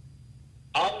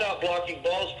 I'm not blocking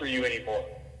balls for you anymore.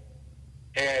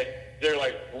 And they're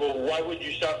like, well, why would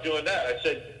you stop doing that? I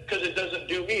said, because it doesn't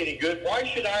do me any good. Why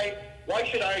should I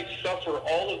suffer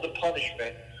all of the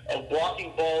punishment of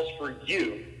blocking balls for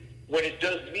you when it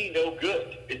does me no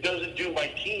good? It doesn't do my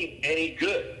team any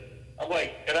good. I'm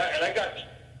like, and I got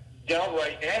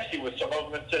downright nasty with some of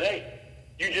them and said, hey,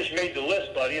 you just made the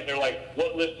list, buddy. And they're like,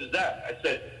 what list is that? I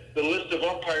said, the list of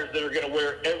umpires that are going to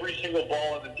wear every single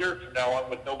ball in the dirt from now on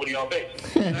with nobody on base.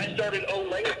 And I started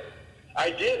olaying them. I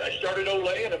did. I started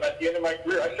olaying them at the end of my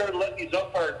career. I started letting these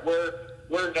umpires wear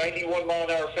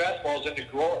 91-mile-an-hour fastballs into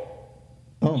groin.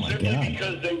 Oh, my simply God.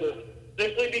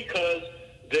 Because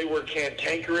they were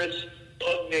cantankerous,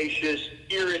 pugnacious,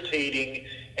 irritating,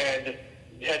 and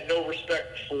had no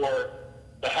respect for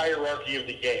the hierarchy of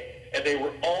the game. And they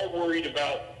were all worried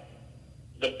about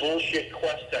the bullshit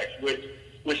Quest text, which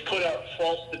put out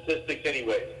false statistics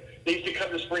anyways. They used to come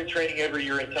to spring training every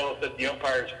year and tell us that the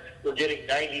umpires were getting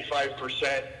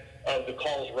 95% of the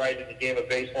calls right in the game of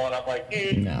baseball. And I'm like,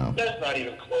 dude, no. That's not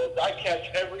even close. I catch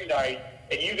every night,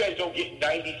 and you guys don't get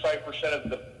 95% of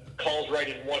the calls right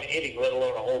in one inning, let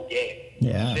alone a whole game.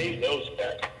 Yeah. Save those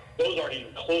stats. Those aren't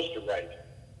even close to right.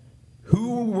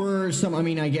 Who were some, I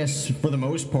mean, I guess for the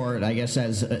most part, I guess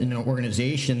as an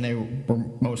organization, they were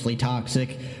mostly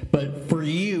toxic. But for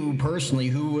you personally,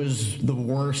 who was the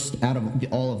worst out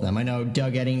of all of them? I know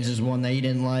Doug Eddings is one that you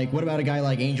didn't like. What about a guy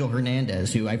like Angel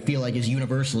Hernandez, who I feel like is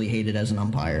universally hated as an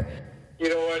umpire? You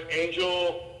know what?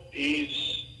 Angel,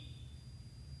 he's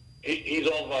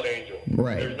all about Angel.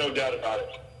 Right. There's no doubt about it.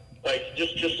 Like,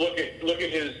 just look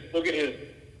at his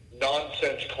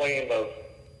nonsense claim of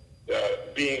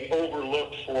being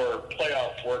overlooked for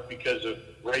playoff work because of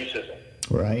racism.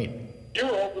 Right. He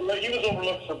was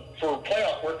overlooked for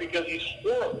playoff work because he's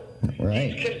horrible.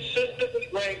 Right. He's consistently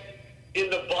ranked in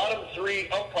the bottom 3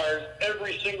 umpires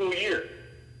every single year.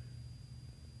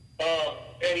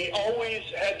 And he always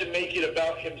had to make it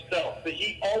about himself. But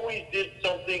he always did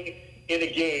something in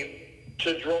a game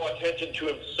to draw attention to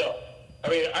himself. I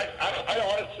mean, I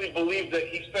honestly believe that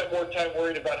he spent more time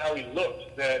worried about how he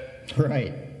looked than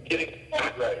getting it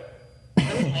right.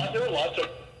 There were lots of,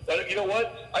 but you know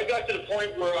what? I got to the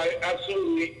point where I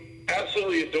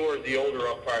absolutely adored the older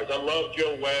umpires. I love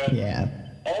Joe West. Yeah.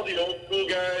 All the old school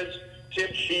guys,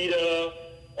 Tim Sheeta,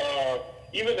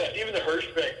 even the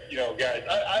Hirschbeck, guys.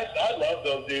 I love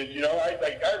those dudes. I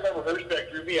remember Hirschbeck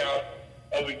threw me out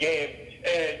of a game.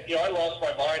 And, I lost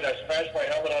my mind. I smashed my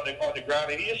helmet on the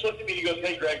ground. And he just looked at me and he goes,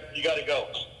 hey, Greg, you got to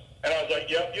go. And I was like,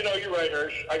 yep, you're right,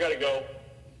 Hirsch. I got to go.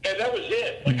 And that was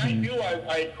it. Like, I knew I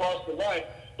had crossed the line.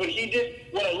 But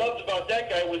what I loved about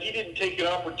that guy was he didn't take an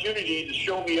opportunity to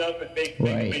show me up and make a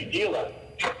big deal out of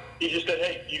it. He just said,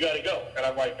 hey, you got to go. And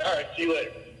I'm like, all right, see you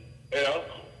later.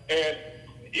 And,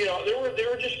 there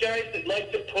were just guys that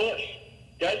like to push.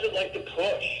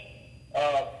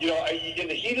 In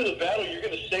the heat of the battle, you're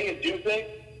going to say and do things.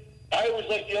 I always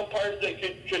like the umpires that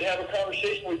could have a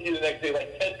conversation with you the next day,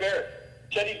 like Ted Barrett.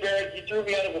 Teddy Barrett, he threw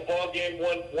me out of a ball game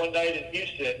one night in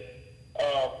Houston.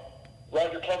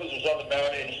 Roger Clemens was on the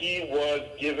mound, and he was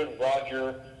giving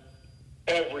Roger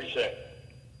everything.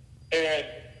 And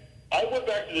I went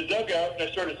back to the dugout, and I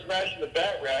started smashing the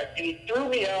bat rack, and he threw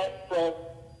me out from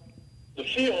the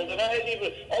field, and all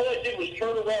I did was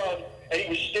turn around, and he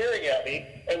was staring at me,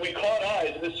 and we caught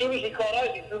eyes. And as soon as we caught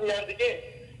eyes, he threw me out of the game.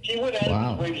 He went out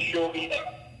of his way to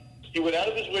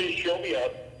show me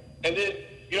up. And then,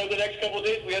 the next couple of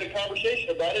days, we had a conversation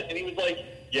about it, and he was like,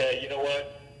 yeah, you know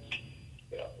what?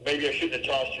 Maybe I shouldn't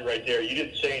have tossed you right there. You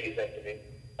didn't say anything to me.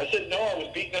 I said, no, I was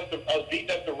beating up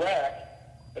the rack,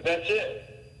 and that's it.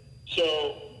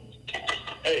 So,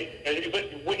 hey,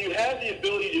 but when you have the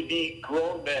ability to be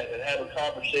grown men and have a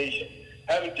conversation,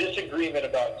 have a disagreement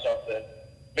about something,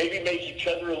 maybe make each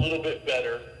other a little bit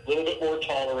better, a little bit more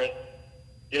tolerant,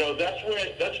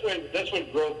 that's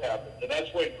when growth happens, and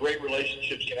that's when great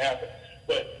relationships can happen.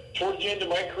 But towards the end of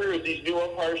my career, as these new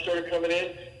umpires started coming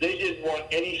in, they didn't want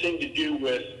anything to do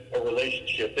with a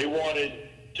relationship. They wanted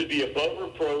to be above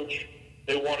reproach.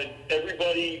 They wanted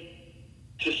everybody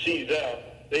to see them.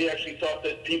 They actually thought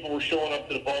that people were showing up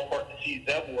to the ballpark to see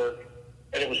them work,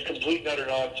 and it was complete and utter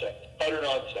nonsense.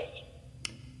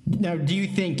 Now, do you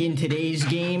think in today's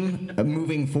game,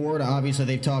 moving forward, obviously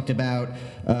they've talked about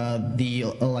the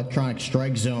electronic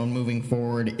strike zone moving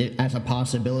forward as a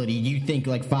possibility. Do you think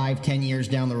like 5-10 years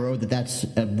down the road that's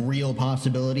a real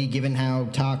possibility, given how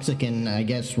toxic and I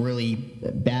guess really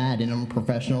bad and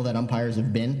unprofessional that umpires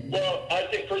have been? Well, I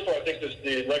think, first of all, I think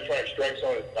the electronic strike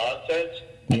zone is nonsense.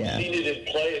 Yeah. I've seen it in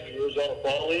play in the Arizona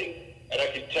Fall League, and I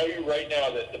can tell you right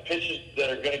now that the pitches that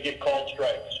are going to get called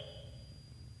strikes,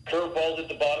 curveballs at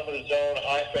the bottom of the zone,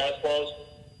 high fastballs,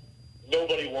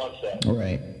 nobody wants that.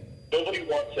 Right. Nobody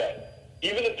wants that.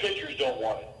 Even the pitchers don't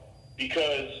want it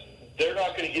because they're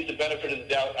not going to get the benefit of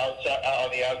the doubt outside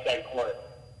on the outside corner.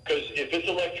 Because if it's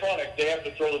electronic, they have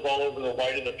to throw the ball over the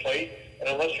white of the plate, and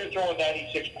unless you're throwing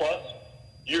 96 plus,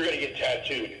 you're going to get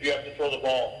tattooed. If you have to throw the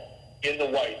ball in the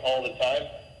white all the time,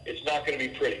 it's not going to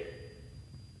be pretty.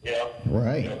 You know?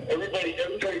 Right. Everybody.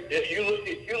 If you look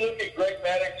at Greg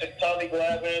Maddux and Tommy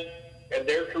Glavine and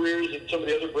their careers and some of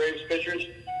the other Braves pitchers,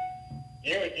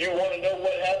 you want to know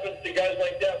what happens to guys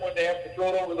like that when they have to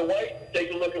throw it over the white?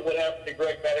 Take a look at what happened to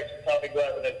Greg Maddux and Tommy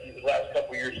Glavine at the last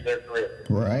couple of years of their career.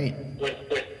 Right. When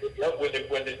the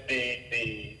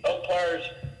umpires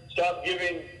stopped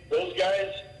giving those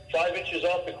guys 5 inches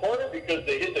off the corner because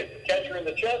they hit the catcher in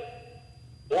the chest,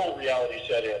 more reality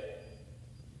set in.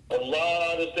 A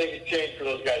lot of things changed for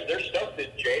those guys. Their stuff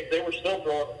didn't change. They were still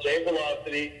throwing the same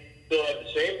velocity, still had the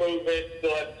same movement,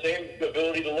 still had the same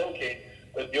ability to locate.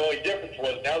 But the only difference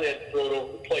was now they had to throw it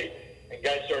over the plate, and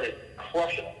guys started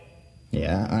crushing them.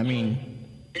 Yeah, I mean,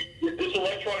 With this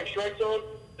electronic strike zone,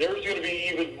 there's going to be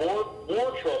even more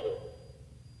trouble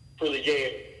for the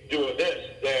game doing this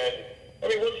than, I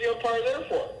mean, what's the umpire there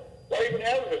for? Why even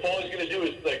have him if all he's going to do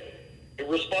is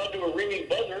respond to a ringing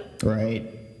buzzer? right.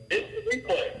 It's the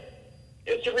replay.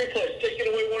 It's taking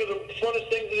away one of the funnest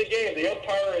things in the game, the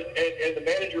umpire and the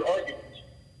manager arguments.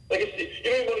 You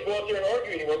don't even want to go out there and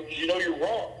argue anymore because you know you're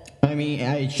wrong. I mean,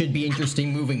 it should be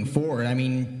interesting moving forward. I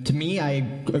mean, to me, I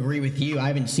agree with you. I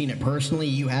haven't seen it personally.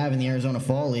 You have in the Arizona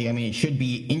Fall League. I mean, it should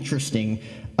be interesting,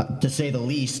 to say the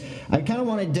least. I kind of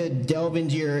wanted to delve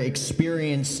into your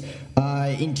experience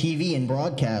in TV and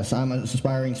broadcast. I'm an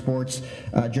aspiring sports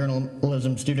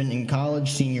journalism student in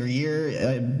college, senior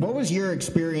year. What was your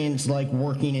experience like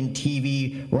working in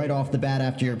TV right off the bat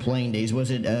after your playing days?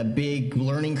 Was it a big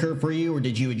learning curve for you, or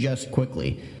did you adjust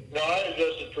quickly? No, I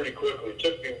adjusted pretty quickly. It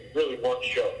took me really one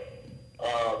show.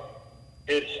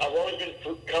 I've always been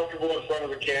comfortable in front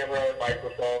of a camera and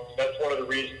microphones. That's one of the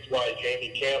reasons why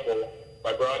Jamie Campbell,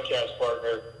 my broadcast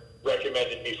partner,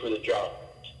 recommended me for the job.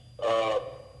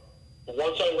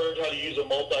 Once I learned how to use a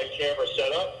multi-camera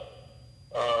setup,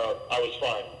 I was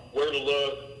fine. Where to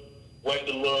look, when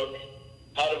to look,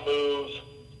 how to move.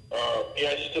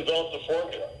 I just developed a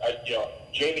formula.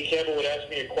 Jamie Campbell would ask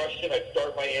me a question. I'd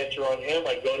start my answer on him.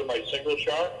 I'd go to my single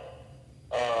shot,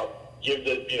 give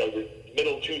the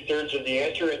middle 2/3 of the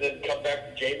answer, and then come back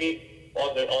to Jamie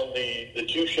on the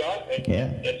two shot and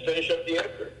finish up the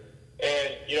answer.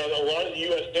 And a lot of the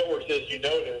U.S. networks, as you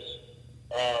notice,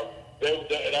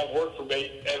 and I've worked for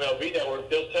MLB Network,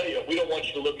 they'll tell you we don't want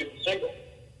you to look at the single,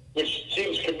 which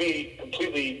seems to me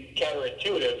completely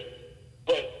counterintuitive.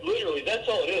 But literally, that's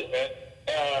all it is, man.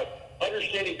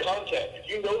 Understanding content. If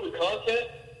you know the content,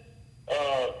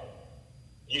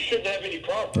 you shouldn't have any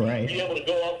problem. Right. You'll be able to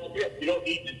go off the script. You don't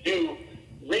need to do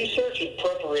research and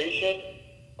preparation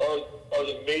are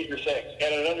the major things.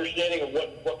 And an understanding of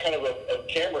what kind of a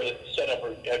camera setup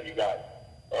have you got.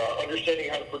 Understanding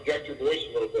how to project your voice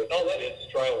a little bit. And all that is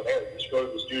trial and error. Just go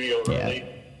to the studio early,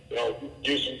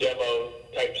 do some demo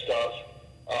type stuff.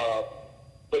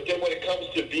 But then when it comes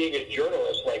to being a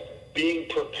journalist, like being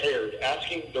prepared,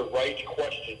 asking the right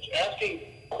questions, asking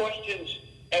questions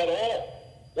at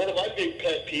all. One of my big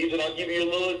pet peeves, and I'll give you a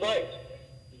little advice.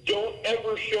 Don't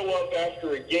ever show up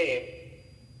after a game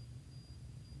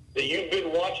that you've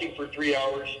been watching for 3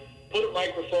 hours, put a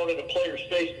microphone in a player's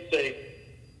face and say,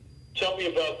 tell me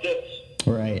about this.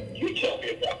 Right. You tell me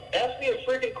about it. Ask me a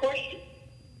friggin' question.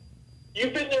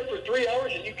 You've been there for 3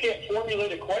 hours and you can't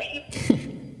formulate a question?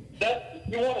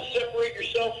 You want to separate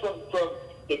yourself from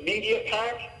the media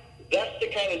pack? That's the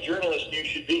kind of journalist you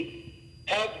should be.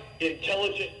 Have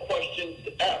intelligent questions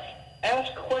to ask.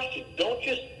 Ask questions. Don't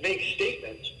just make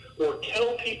statements or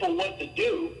tell people what to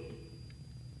do.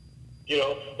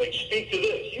 Speak to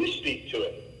this. You speak to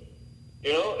it.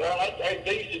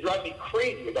 They used to drive me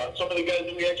crazy about some of the guys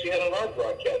that we actually had on our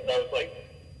broadcast. I was like,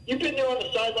 you've been there on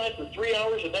the sideline for 3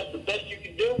 hours and that's the best you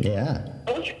can do? Yeah.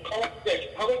 How about you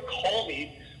call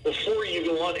me before you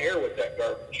go on air with that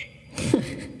garbage?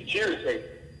 It's irritating.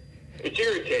 It's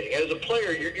irritating. As a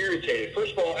player, you're irritated.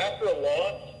 First of all, after a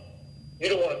loss, You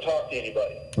don't want to talk to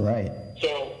anybody. Right.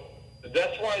 So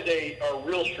that's why they are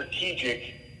real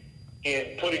strategic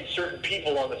in putting certain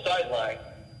people on the sideline,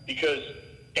 because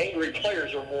angry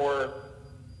players are more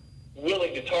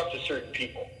willing to talk to certain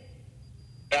people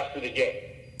after the game.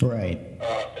 Right.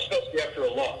 Especially after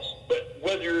a loss. But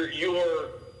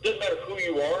doesn't matter who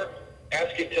you are,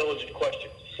 ask intelligent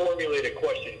questions. Formulate a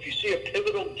question. If you see a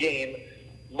pivotal game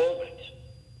moment,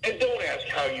 and don't ask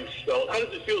how you felt. How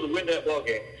does it feel to win that ball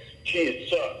game? Gee, it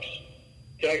sucks.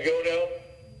 Can I go now?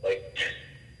 Like,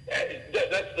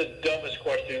 that's the dumbest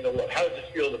question in the world. How does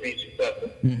it feel to be successful?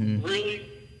 Mm-hmm. Really?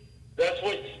 That's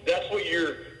what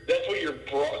your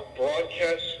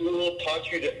broadcast school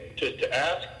taught you to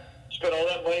ask? Spend all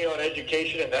that money on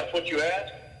education, and that's what you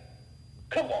ask?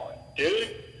 Come on,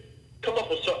 dude. Come up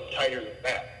with something tighter than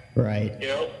that. Right. You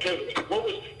know, what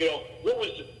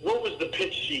was the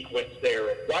pitch sequence there,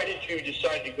 and why did you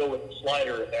decide to go with the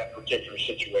slider in that particular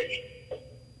situation?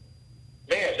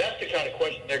 Man, that's the kind of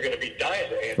question they're going to be dying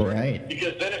to answer. Right.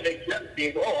 Because then it makes them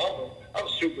think, I'm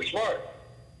super smart.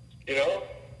 You know,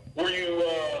 were you?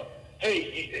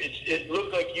 It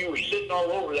looked like you were sitting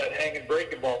all over that hanging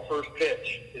breaking ball first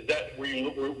pitch. Were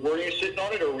you sitting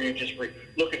on it, or were you just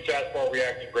looking fastball,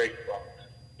 reacting breaking ball?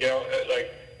 You know,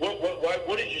 like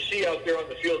what did you see out there on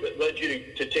the field that led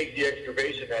you to take the extra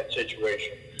base in that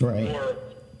situation? Right. Or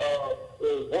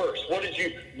worse, why did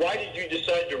you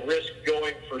decide to risk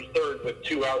going for third with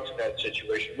 2 outs in that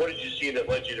situation? What did you see that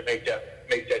led you to make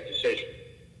that decision?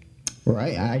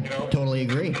 Right. I totally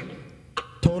agree.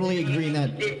 Totally agree in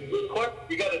that. Good question.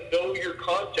 You got to know your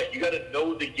content. You got to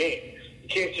know the game. You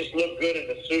can't just look good in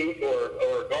a suit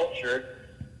or a golf shirt,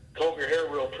 comb your hair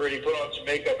real pretty, put on some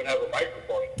makeup, and have a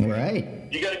microphone. Right.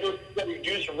 You got to go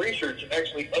do some research and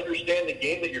actually understand the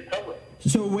game that you're covering.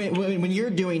 So when you're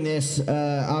doing this,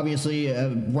 obviously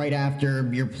right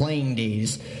after your playing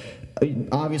days,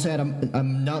 obviously had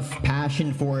enough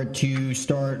passion for it to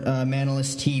start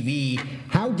Manalist TV.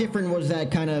 How different was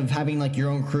that, kind of having like your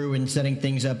own crew and setting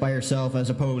things up by yourself as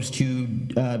opposed to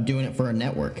doing it for a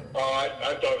network? Oh,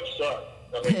 I thought it sucked.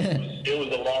 I mean, it was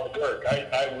a lot of work. I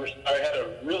had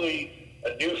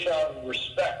a newfound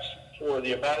respect for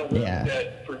the amount of work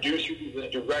that producers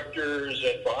and directors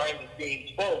and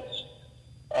behind-the-scenes folks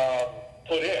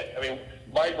put in. I mean,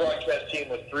 my broadcast team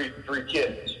was three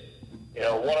kids. You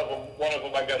know, one of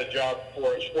them I got a job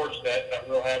for at Sportsnet, and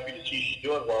I'm real happy to see she's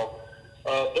doing well.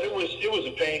 But it was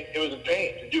a pain. It was a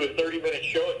pain to do a 30-minute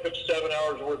show. It took 7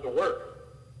 hours worth of work.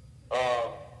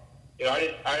 You know,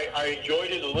 I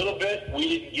enjoyed it a little bit. We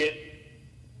didn't get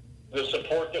the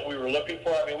support that we were looking for.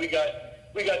 I mean, we got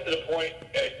to the point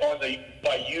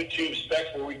by YouTube specs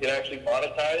where we could actually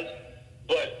monetize,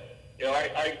 but you know,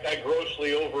 I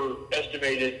grossly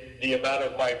overestimated the amount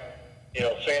of my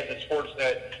fans at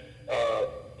Sportsnet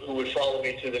who would follow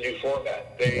me to the new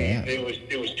format.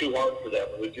 It was too hard for them.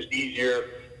 It was just easier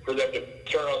for them to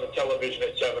turn on the television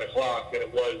at 7 o'clock than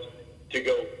it was to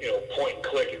go, point and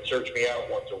click and search me out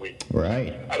once a week.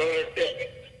 Right. I don't understand.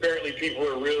 Apparently people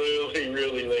are really,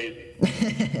 really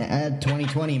lazy. At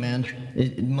 2020, man.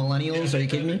 Millennials, are you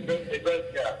kidding me?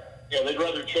 They'd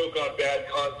rather choke on bad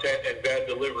content and bad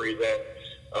delivery than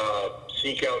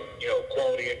seek out,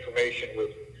 quality information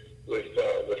with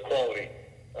quality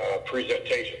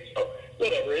presentations. So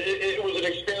whatever. It was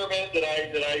an experiment that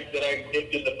I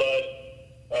nipped in the bud.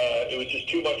 It was just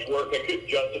too much work. I couldn't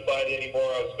justify it anymore.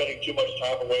 I was spending too much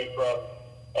time away from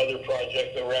other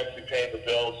projects that were actually paying the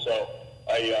bills. So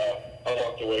I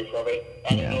walked away from it.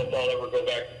 I don't know if I'll ever go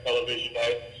back to television.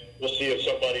 We'll see if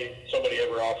somebody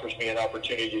ever offers me an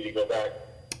opportunity to go back.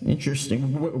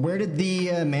 Interesting. Where did the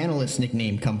Manalist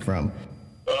nickname come from?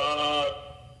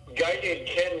 A guy named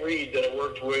Ken Reed that I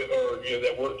worked with, or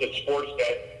that worked at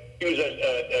Sportsnet. He was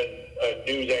a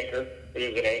news anchor. He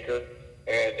was an anchor,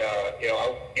 and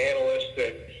analyst,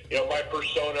 and my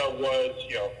persona was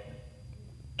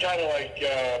kind of like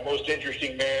most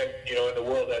interesting man in the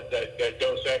world that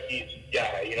Dos Equis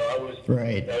guy. I was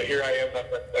right. Here I am,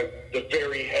 the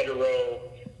very hetero,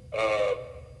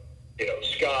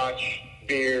 Scotch,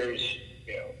 beers,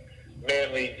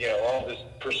 manly, all this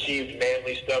perceived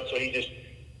manly stuff. So he just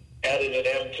added an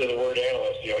M to the word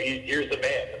analyst. Here's the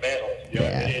manalist.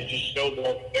 And it just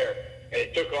snowballed from there, and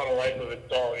it took on a life of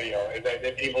its own. And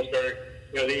then people started,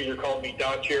 they either called me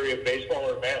Don Cherry of baseball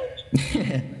or Manalist.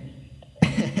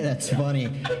 That's funny.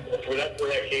 That's where that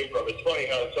came from. It's funny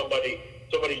how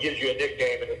somebody gives you a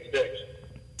nickname and it sticks.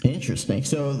 Interesting.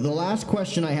 So the last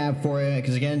question I have for you,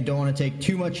 because again, don't want to take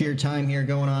too much of your time here,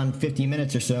 going on 50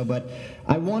 minutes or so, but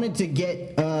I wanted to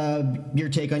get your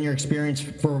take on your experience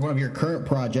for one of your current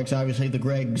projects, obviously the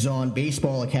Gregg Zaun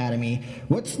Baseball Academy.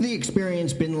 What's the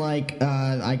experience been like,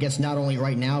 I guess not only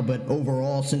right now, but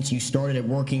overall since you started at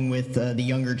working with the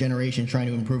younger generation trying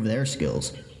to improve their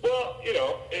skills? Well,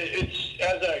 it's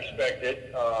as I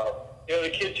expected. The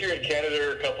kids here in Canada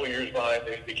are a couple of years behind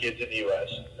the kids in the U.S.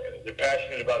 They're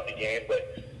passionate about the game,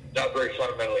 but not very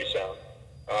fundamentally sound.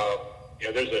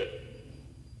 There's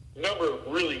a number of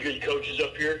really good coaches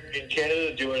up here in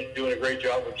Canada doing a great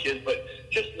job with kids, but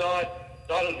just not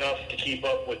enough to keep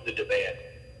up with the demand.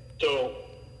 So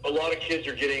a lot of kids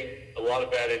are getting a lot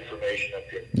of bad information up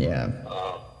here. Yeah.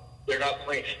 They're not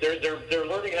playing. They're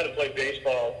learning how to play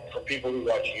baseball from people who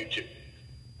watch YouTube,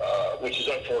 which is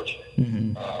unfortunate.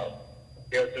 Mm-hmm.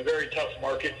 It's a very tough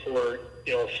market for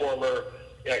a former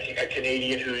a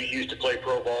Canadian who used to play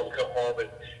pro ball to come home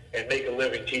and make a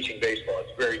living teaching baseball.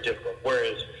 It's very difficult.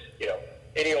 Whereas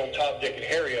any old Tom, Dick, and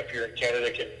Harry up here in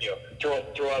Canada can throw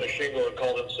out a shingle and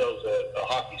call themselves a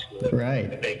hockey school,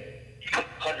 right, and make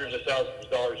hundreds of thousands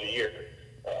of dollars a year.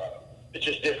 It's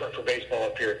just different for baseball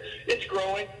up here. It's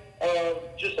growing,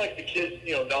 just like the kids,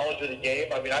 knowledge of the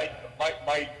game. I mean,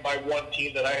 my one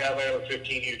team that I have a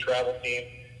 15U travel team,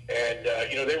 and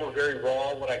they were very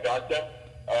raw when I got them,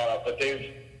 but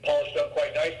they've polished up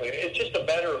quite nicely. It's just a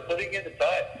matter of putting in the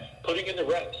time, putting in the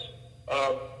reps.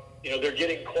 They're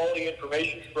getting quality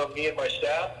information from me and my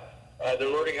staff. They're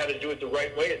learning how to do it the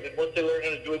right way, and then once they learn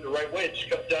how to do it the right way, it just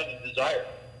comes down to desire.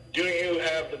 Do you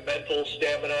have the mental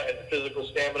stamina and the physical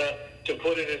stamina to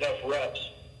put in enough reps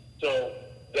so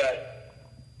that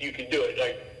you can do it?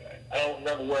 I don't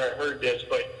remember where I heard this,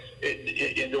 but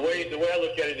the way I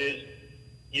look at it is,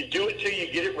 you do it till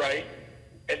you get it right,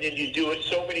 and then you do it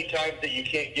so many times that you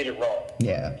can't get it wrong.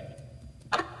 Yeah.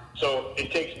 So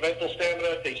it takes mental stamina,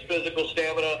 it takes physical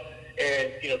stamina,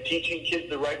 and teaching kids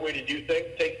the right way to do things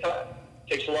takes time.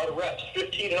 It takes a lot of reps.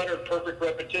 1,500 perfect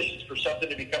repetitions for something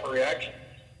to become a reaction.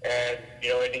 And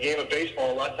in the game of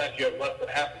baseball, a lot of times you have less than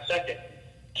half a second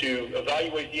to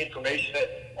evaluate the information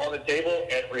that's on the table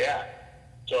and react.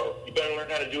 So you better learn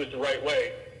how to do it the right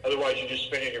way. Otherwise, you're just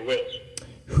spinning your wheels.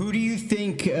 Who do you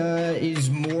think is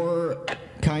more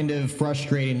kind of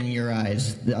frustrating in your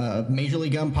eyes, Major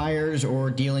League umpires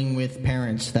or dealing with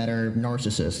parents that are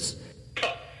narcissists?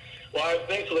 Well,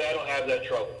 thankfully, I don't have that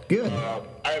trouble. Good.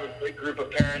 I have a great group of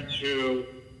parents who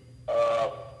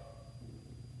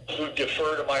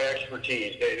defer to my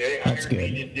expertise. They hire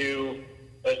me to do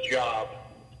a job,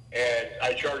 and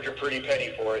I charge a pretty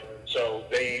penny for it. So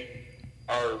they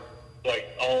are like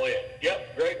all in.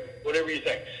 Yep, Greg, whatever you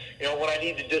think. When I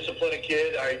need to discipline a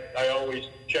kid, I always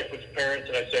check with the parents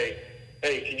and I say,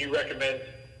 hey, can you recommend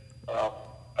a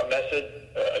method,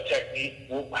 a technique?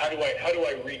 How do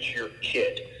I reach your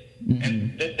kid?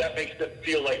 Mm-hmm. And that makes them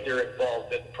feel like they're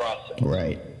involved in the process.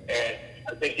 Right. And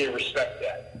I think they respect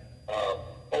that.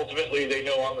 Ultimately, they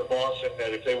know I'm the boss, and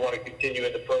that if they want to continue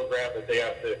in the program, that they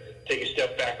have to take a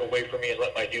step back away from me and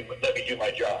let me do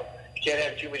my job. You can't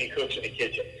have too many cooks in the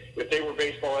kitchen. If they were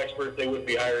baseball experts, they wouldn't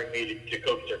be hiring me to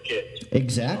coach their kids.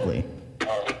 Exactly.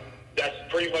 So, that's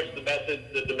pretty much the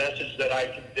message that I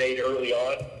conveyed early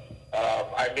on.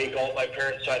 I make all my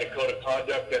parents sign a code of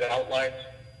conduct that outlines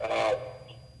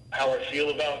how I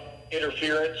feel about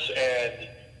interference and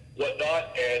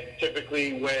whatnot. And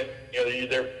typically, when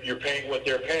you're paying what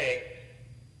they're paying,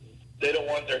 they don't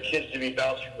want their kids to be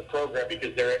bounced from the program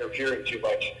because they're interfering too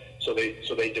much. So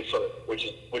they defer, which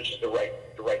is the right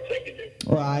thing to do.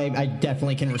 Well, I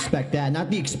definitely can respect that.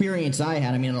 Not the experience I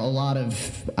had. I mean,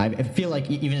 I feel like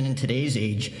even in today's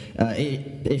age,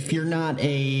 if you're not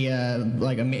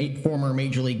a former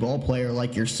Major League ball player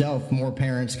like yourself, more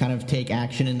parents kind of take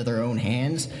action into their own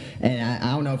hands. And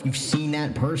I don't know if you've seen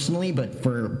that personally, but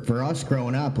for us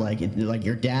growing up, like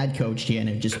your dad coached you, and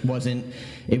it just wasn't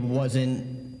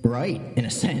right in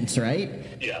a sense, right?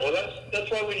 Yeah, well, that's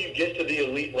why when you get to the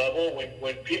elite level,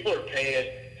 when people are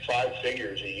paying 5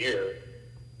 figures a year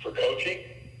for coaching,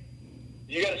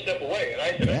 you got to step away.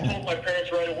 And I told my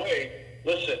parents right away,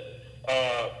 listen,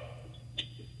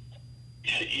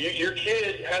 your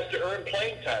kid has to earn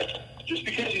playing time. Just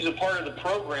because he's a part of the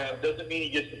program doesn't mean he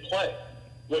gets to play.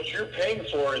 What you're paying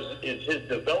for is his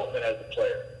development as a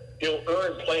player. He'll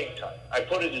earn playing time. I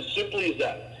put it as simply as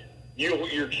that.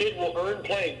 Your kid will earn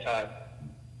playing time,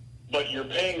 but you're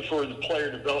paying for the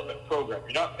player development program.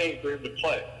 You're not paying for him to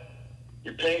play.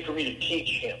 You're paying for me to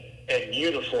teach him and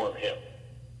uniform him.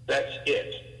 That's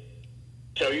it.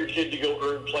 Tell your kid to go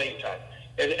earn playing time.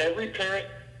 And every parent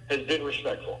has been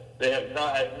respectful. They have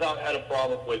not had a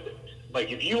problem with it.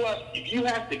 Like, if you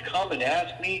have to come and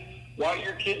ask me why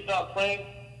your kid's not playing,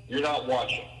 you're not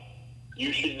watching.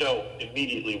 You should know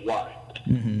immediately why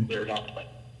they're not playing.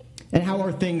 And how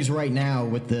are things right now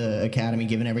with the academy,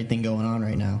 given everything going on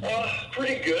right now?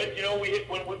 Pretty good. You know,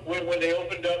 when they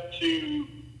opened up to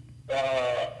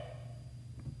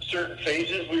certain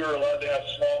phases, we were allowed to have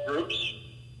small groups.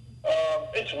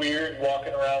 It's weird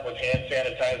walking around with hand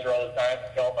sanitizer all the time,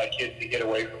 telling my kids to get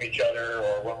away from each other,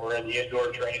 or when we're in the indoor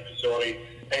training facility,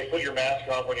 hey, put your mask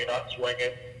on when you're not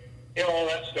swinging. You know, all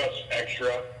that stuff's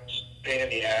extra. It's a pain in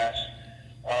the ass.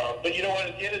 But you know what?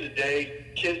 At the end of the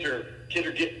day, kids are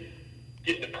getting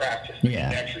to practice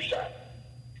and exercise.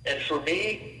 And for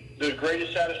me, the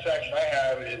greatest satisfaction I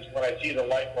have is when I see the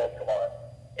light bulb come on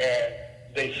and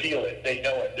they feel it, they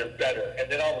know it, they're better,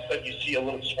 and then all of a sudden you see a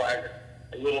little swagger,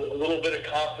 a little bit of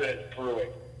confidence brewing,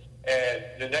 and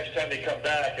the next time they come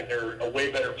back and they're a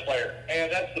way better player.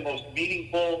 And that's the most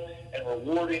meaningful and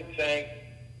rewarding thing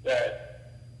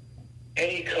that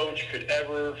any coach could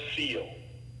ever feel.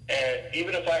 And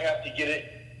even if I have to get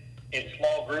it in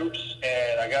small groups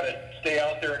and I got to stay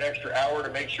out there an extra hour to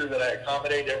make sure that I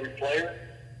accommodate every player,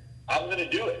 I'm going to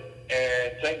do it.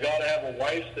 And thank God I have a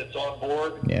wife that's on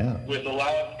board with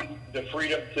allowing me the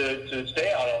freedom to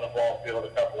stay out on the ball field a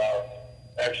couple hours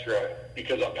extra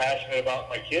because I'm passionate about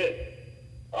my kid.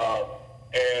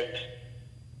 And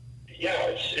yeah,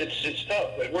 it's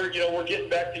tough. But we're getting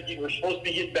back to, we're supposed to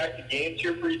be getting back to games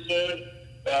here pretty soon.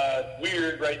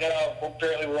 Weird right now.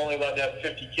 Apparently, we're only allowed to have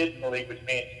 50 kids in the league, which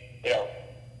means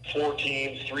 4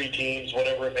 teams, 3 teams,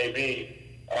 whatever it may be.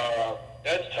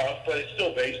 That's tough, but it's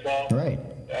still baseball. Right.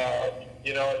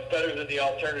 It's better than the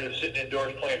alternative sitting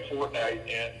indoors playing Fortnite.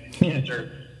 And kids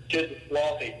are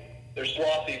slothy. They're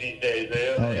slothy these days.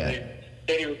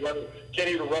 They can't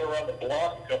even run around the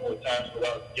block a couple of times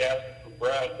without gasping for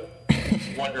breath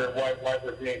and wondering why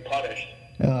they're being punished.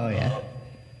 Oh yeah.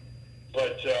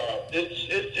 But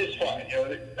it's fine.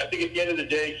 I think at the end of the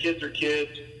day, kids are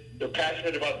kids. They're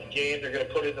passionate about the game. They're going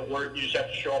to put in the work. You just have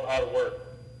to show them how to work.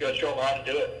 You got to show them how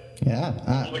to do it. Yeah.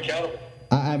 Hold them accountable.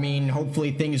 I mean,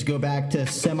 hopefully things go back to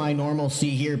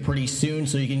semi-normalcy here pretty soon,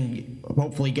 so you can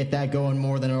hopefully get that going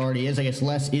more than it already is. I guess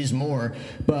less is more.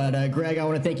 But, Greg, I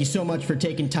want to thank you so much for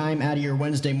taking time out of your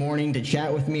Wednesday morning to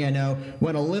chat with me. I know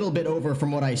went a little bit over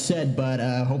from what I said, but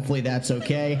hopefully that's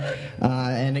okay.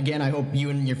 And, again, I hope you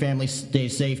and your family stay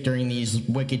safe during these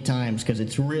wicked times because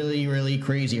it's really, really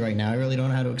crazy right now. I really don't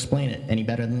know how to explain it any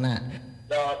better than that.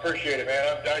 No, I appreciate it,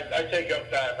 man. I take up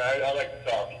time. I like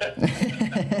to talk.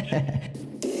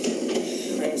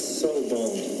 I'm so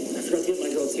bummed. I forgot to get my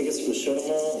girl tickets for the show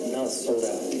tomorrow, and now it's sold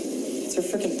out. It's her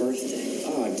freaking birthday.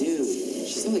 Oh, dude.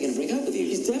 She's totally gonna break up with you.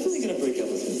 She's definitely gonna break up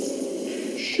with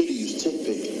me. Should've used tick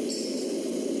pick.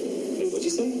 Wait, what'd you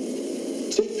say?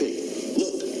 Tick pick.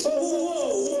 Look.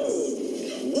 Whoa.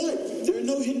 What? There are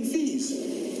no hidden fees.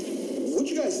 What'd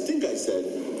you guys think I said?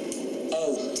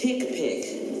 Oh, tick pick.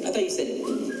 I thought you said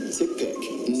Tick pick.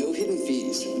 No hidden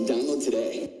fees. Download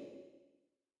today.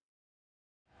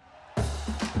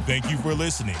 Thank you for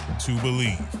listening to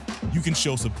Believe. You can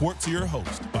show support to your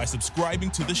host by subscribing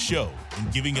to the show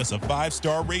and giving us a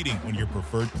 5-star rating on your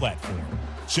preferred platform.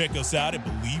 Check us out at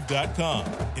Believe.com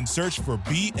and search for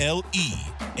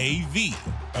BLEAV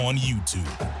on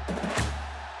YouTube.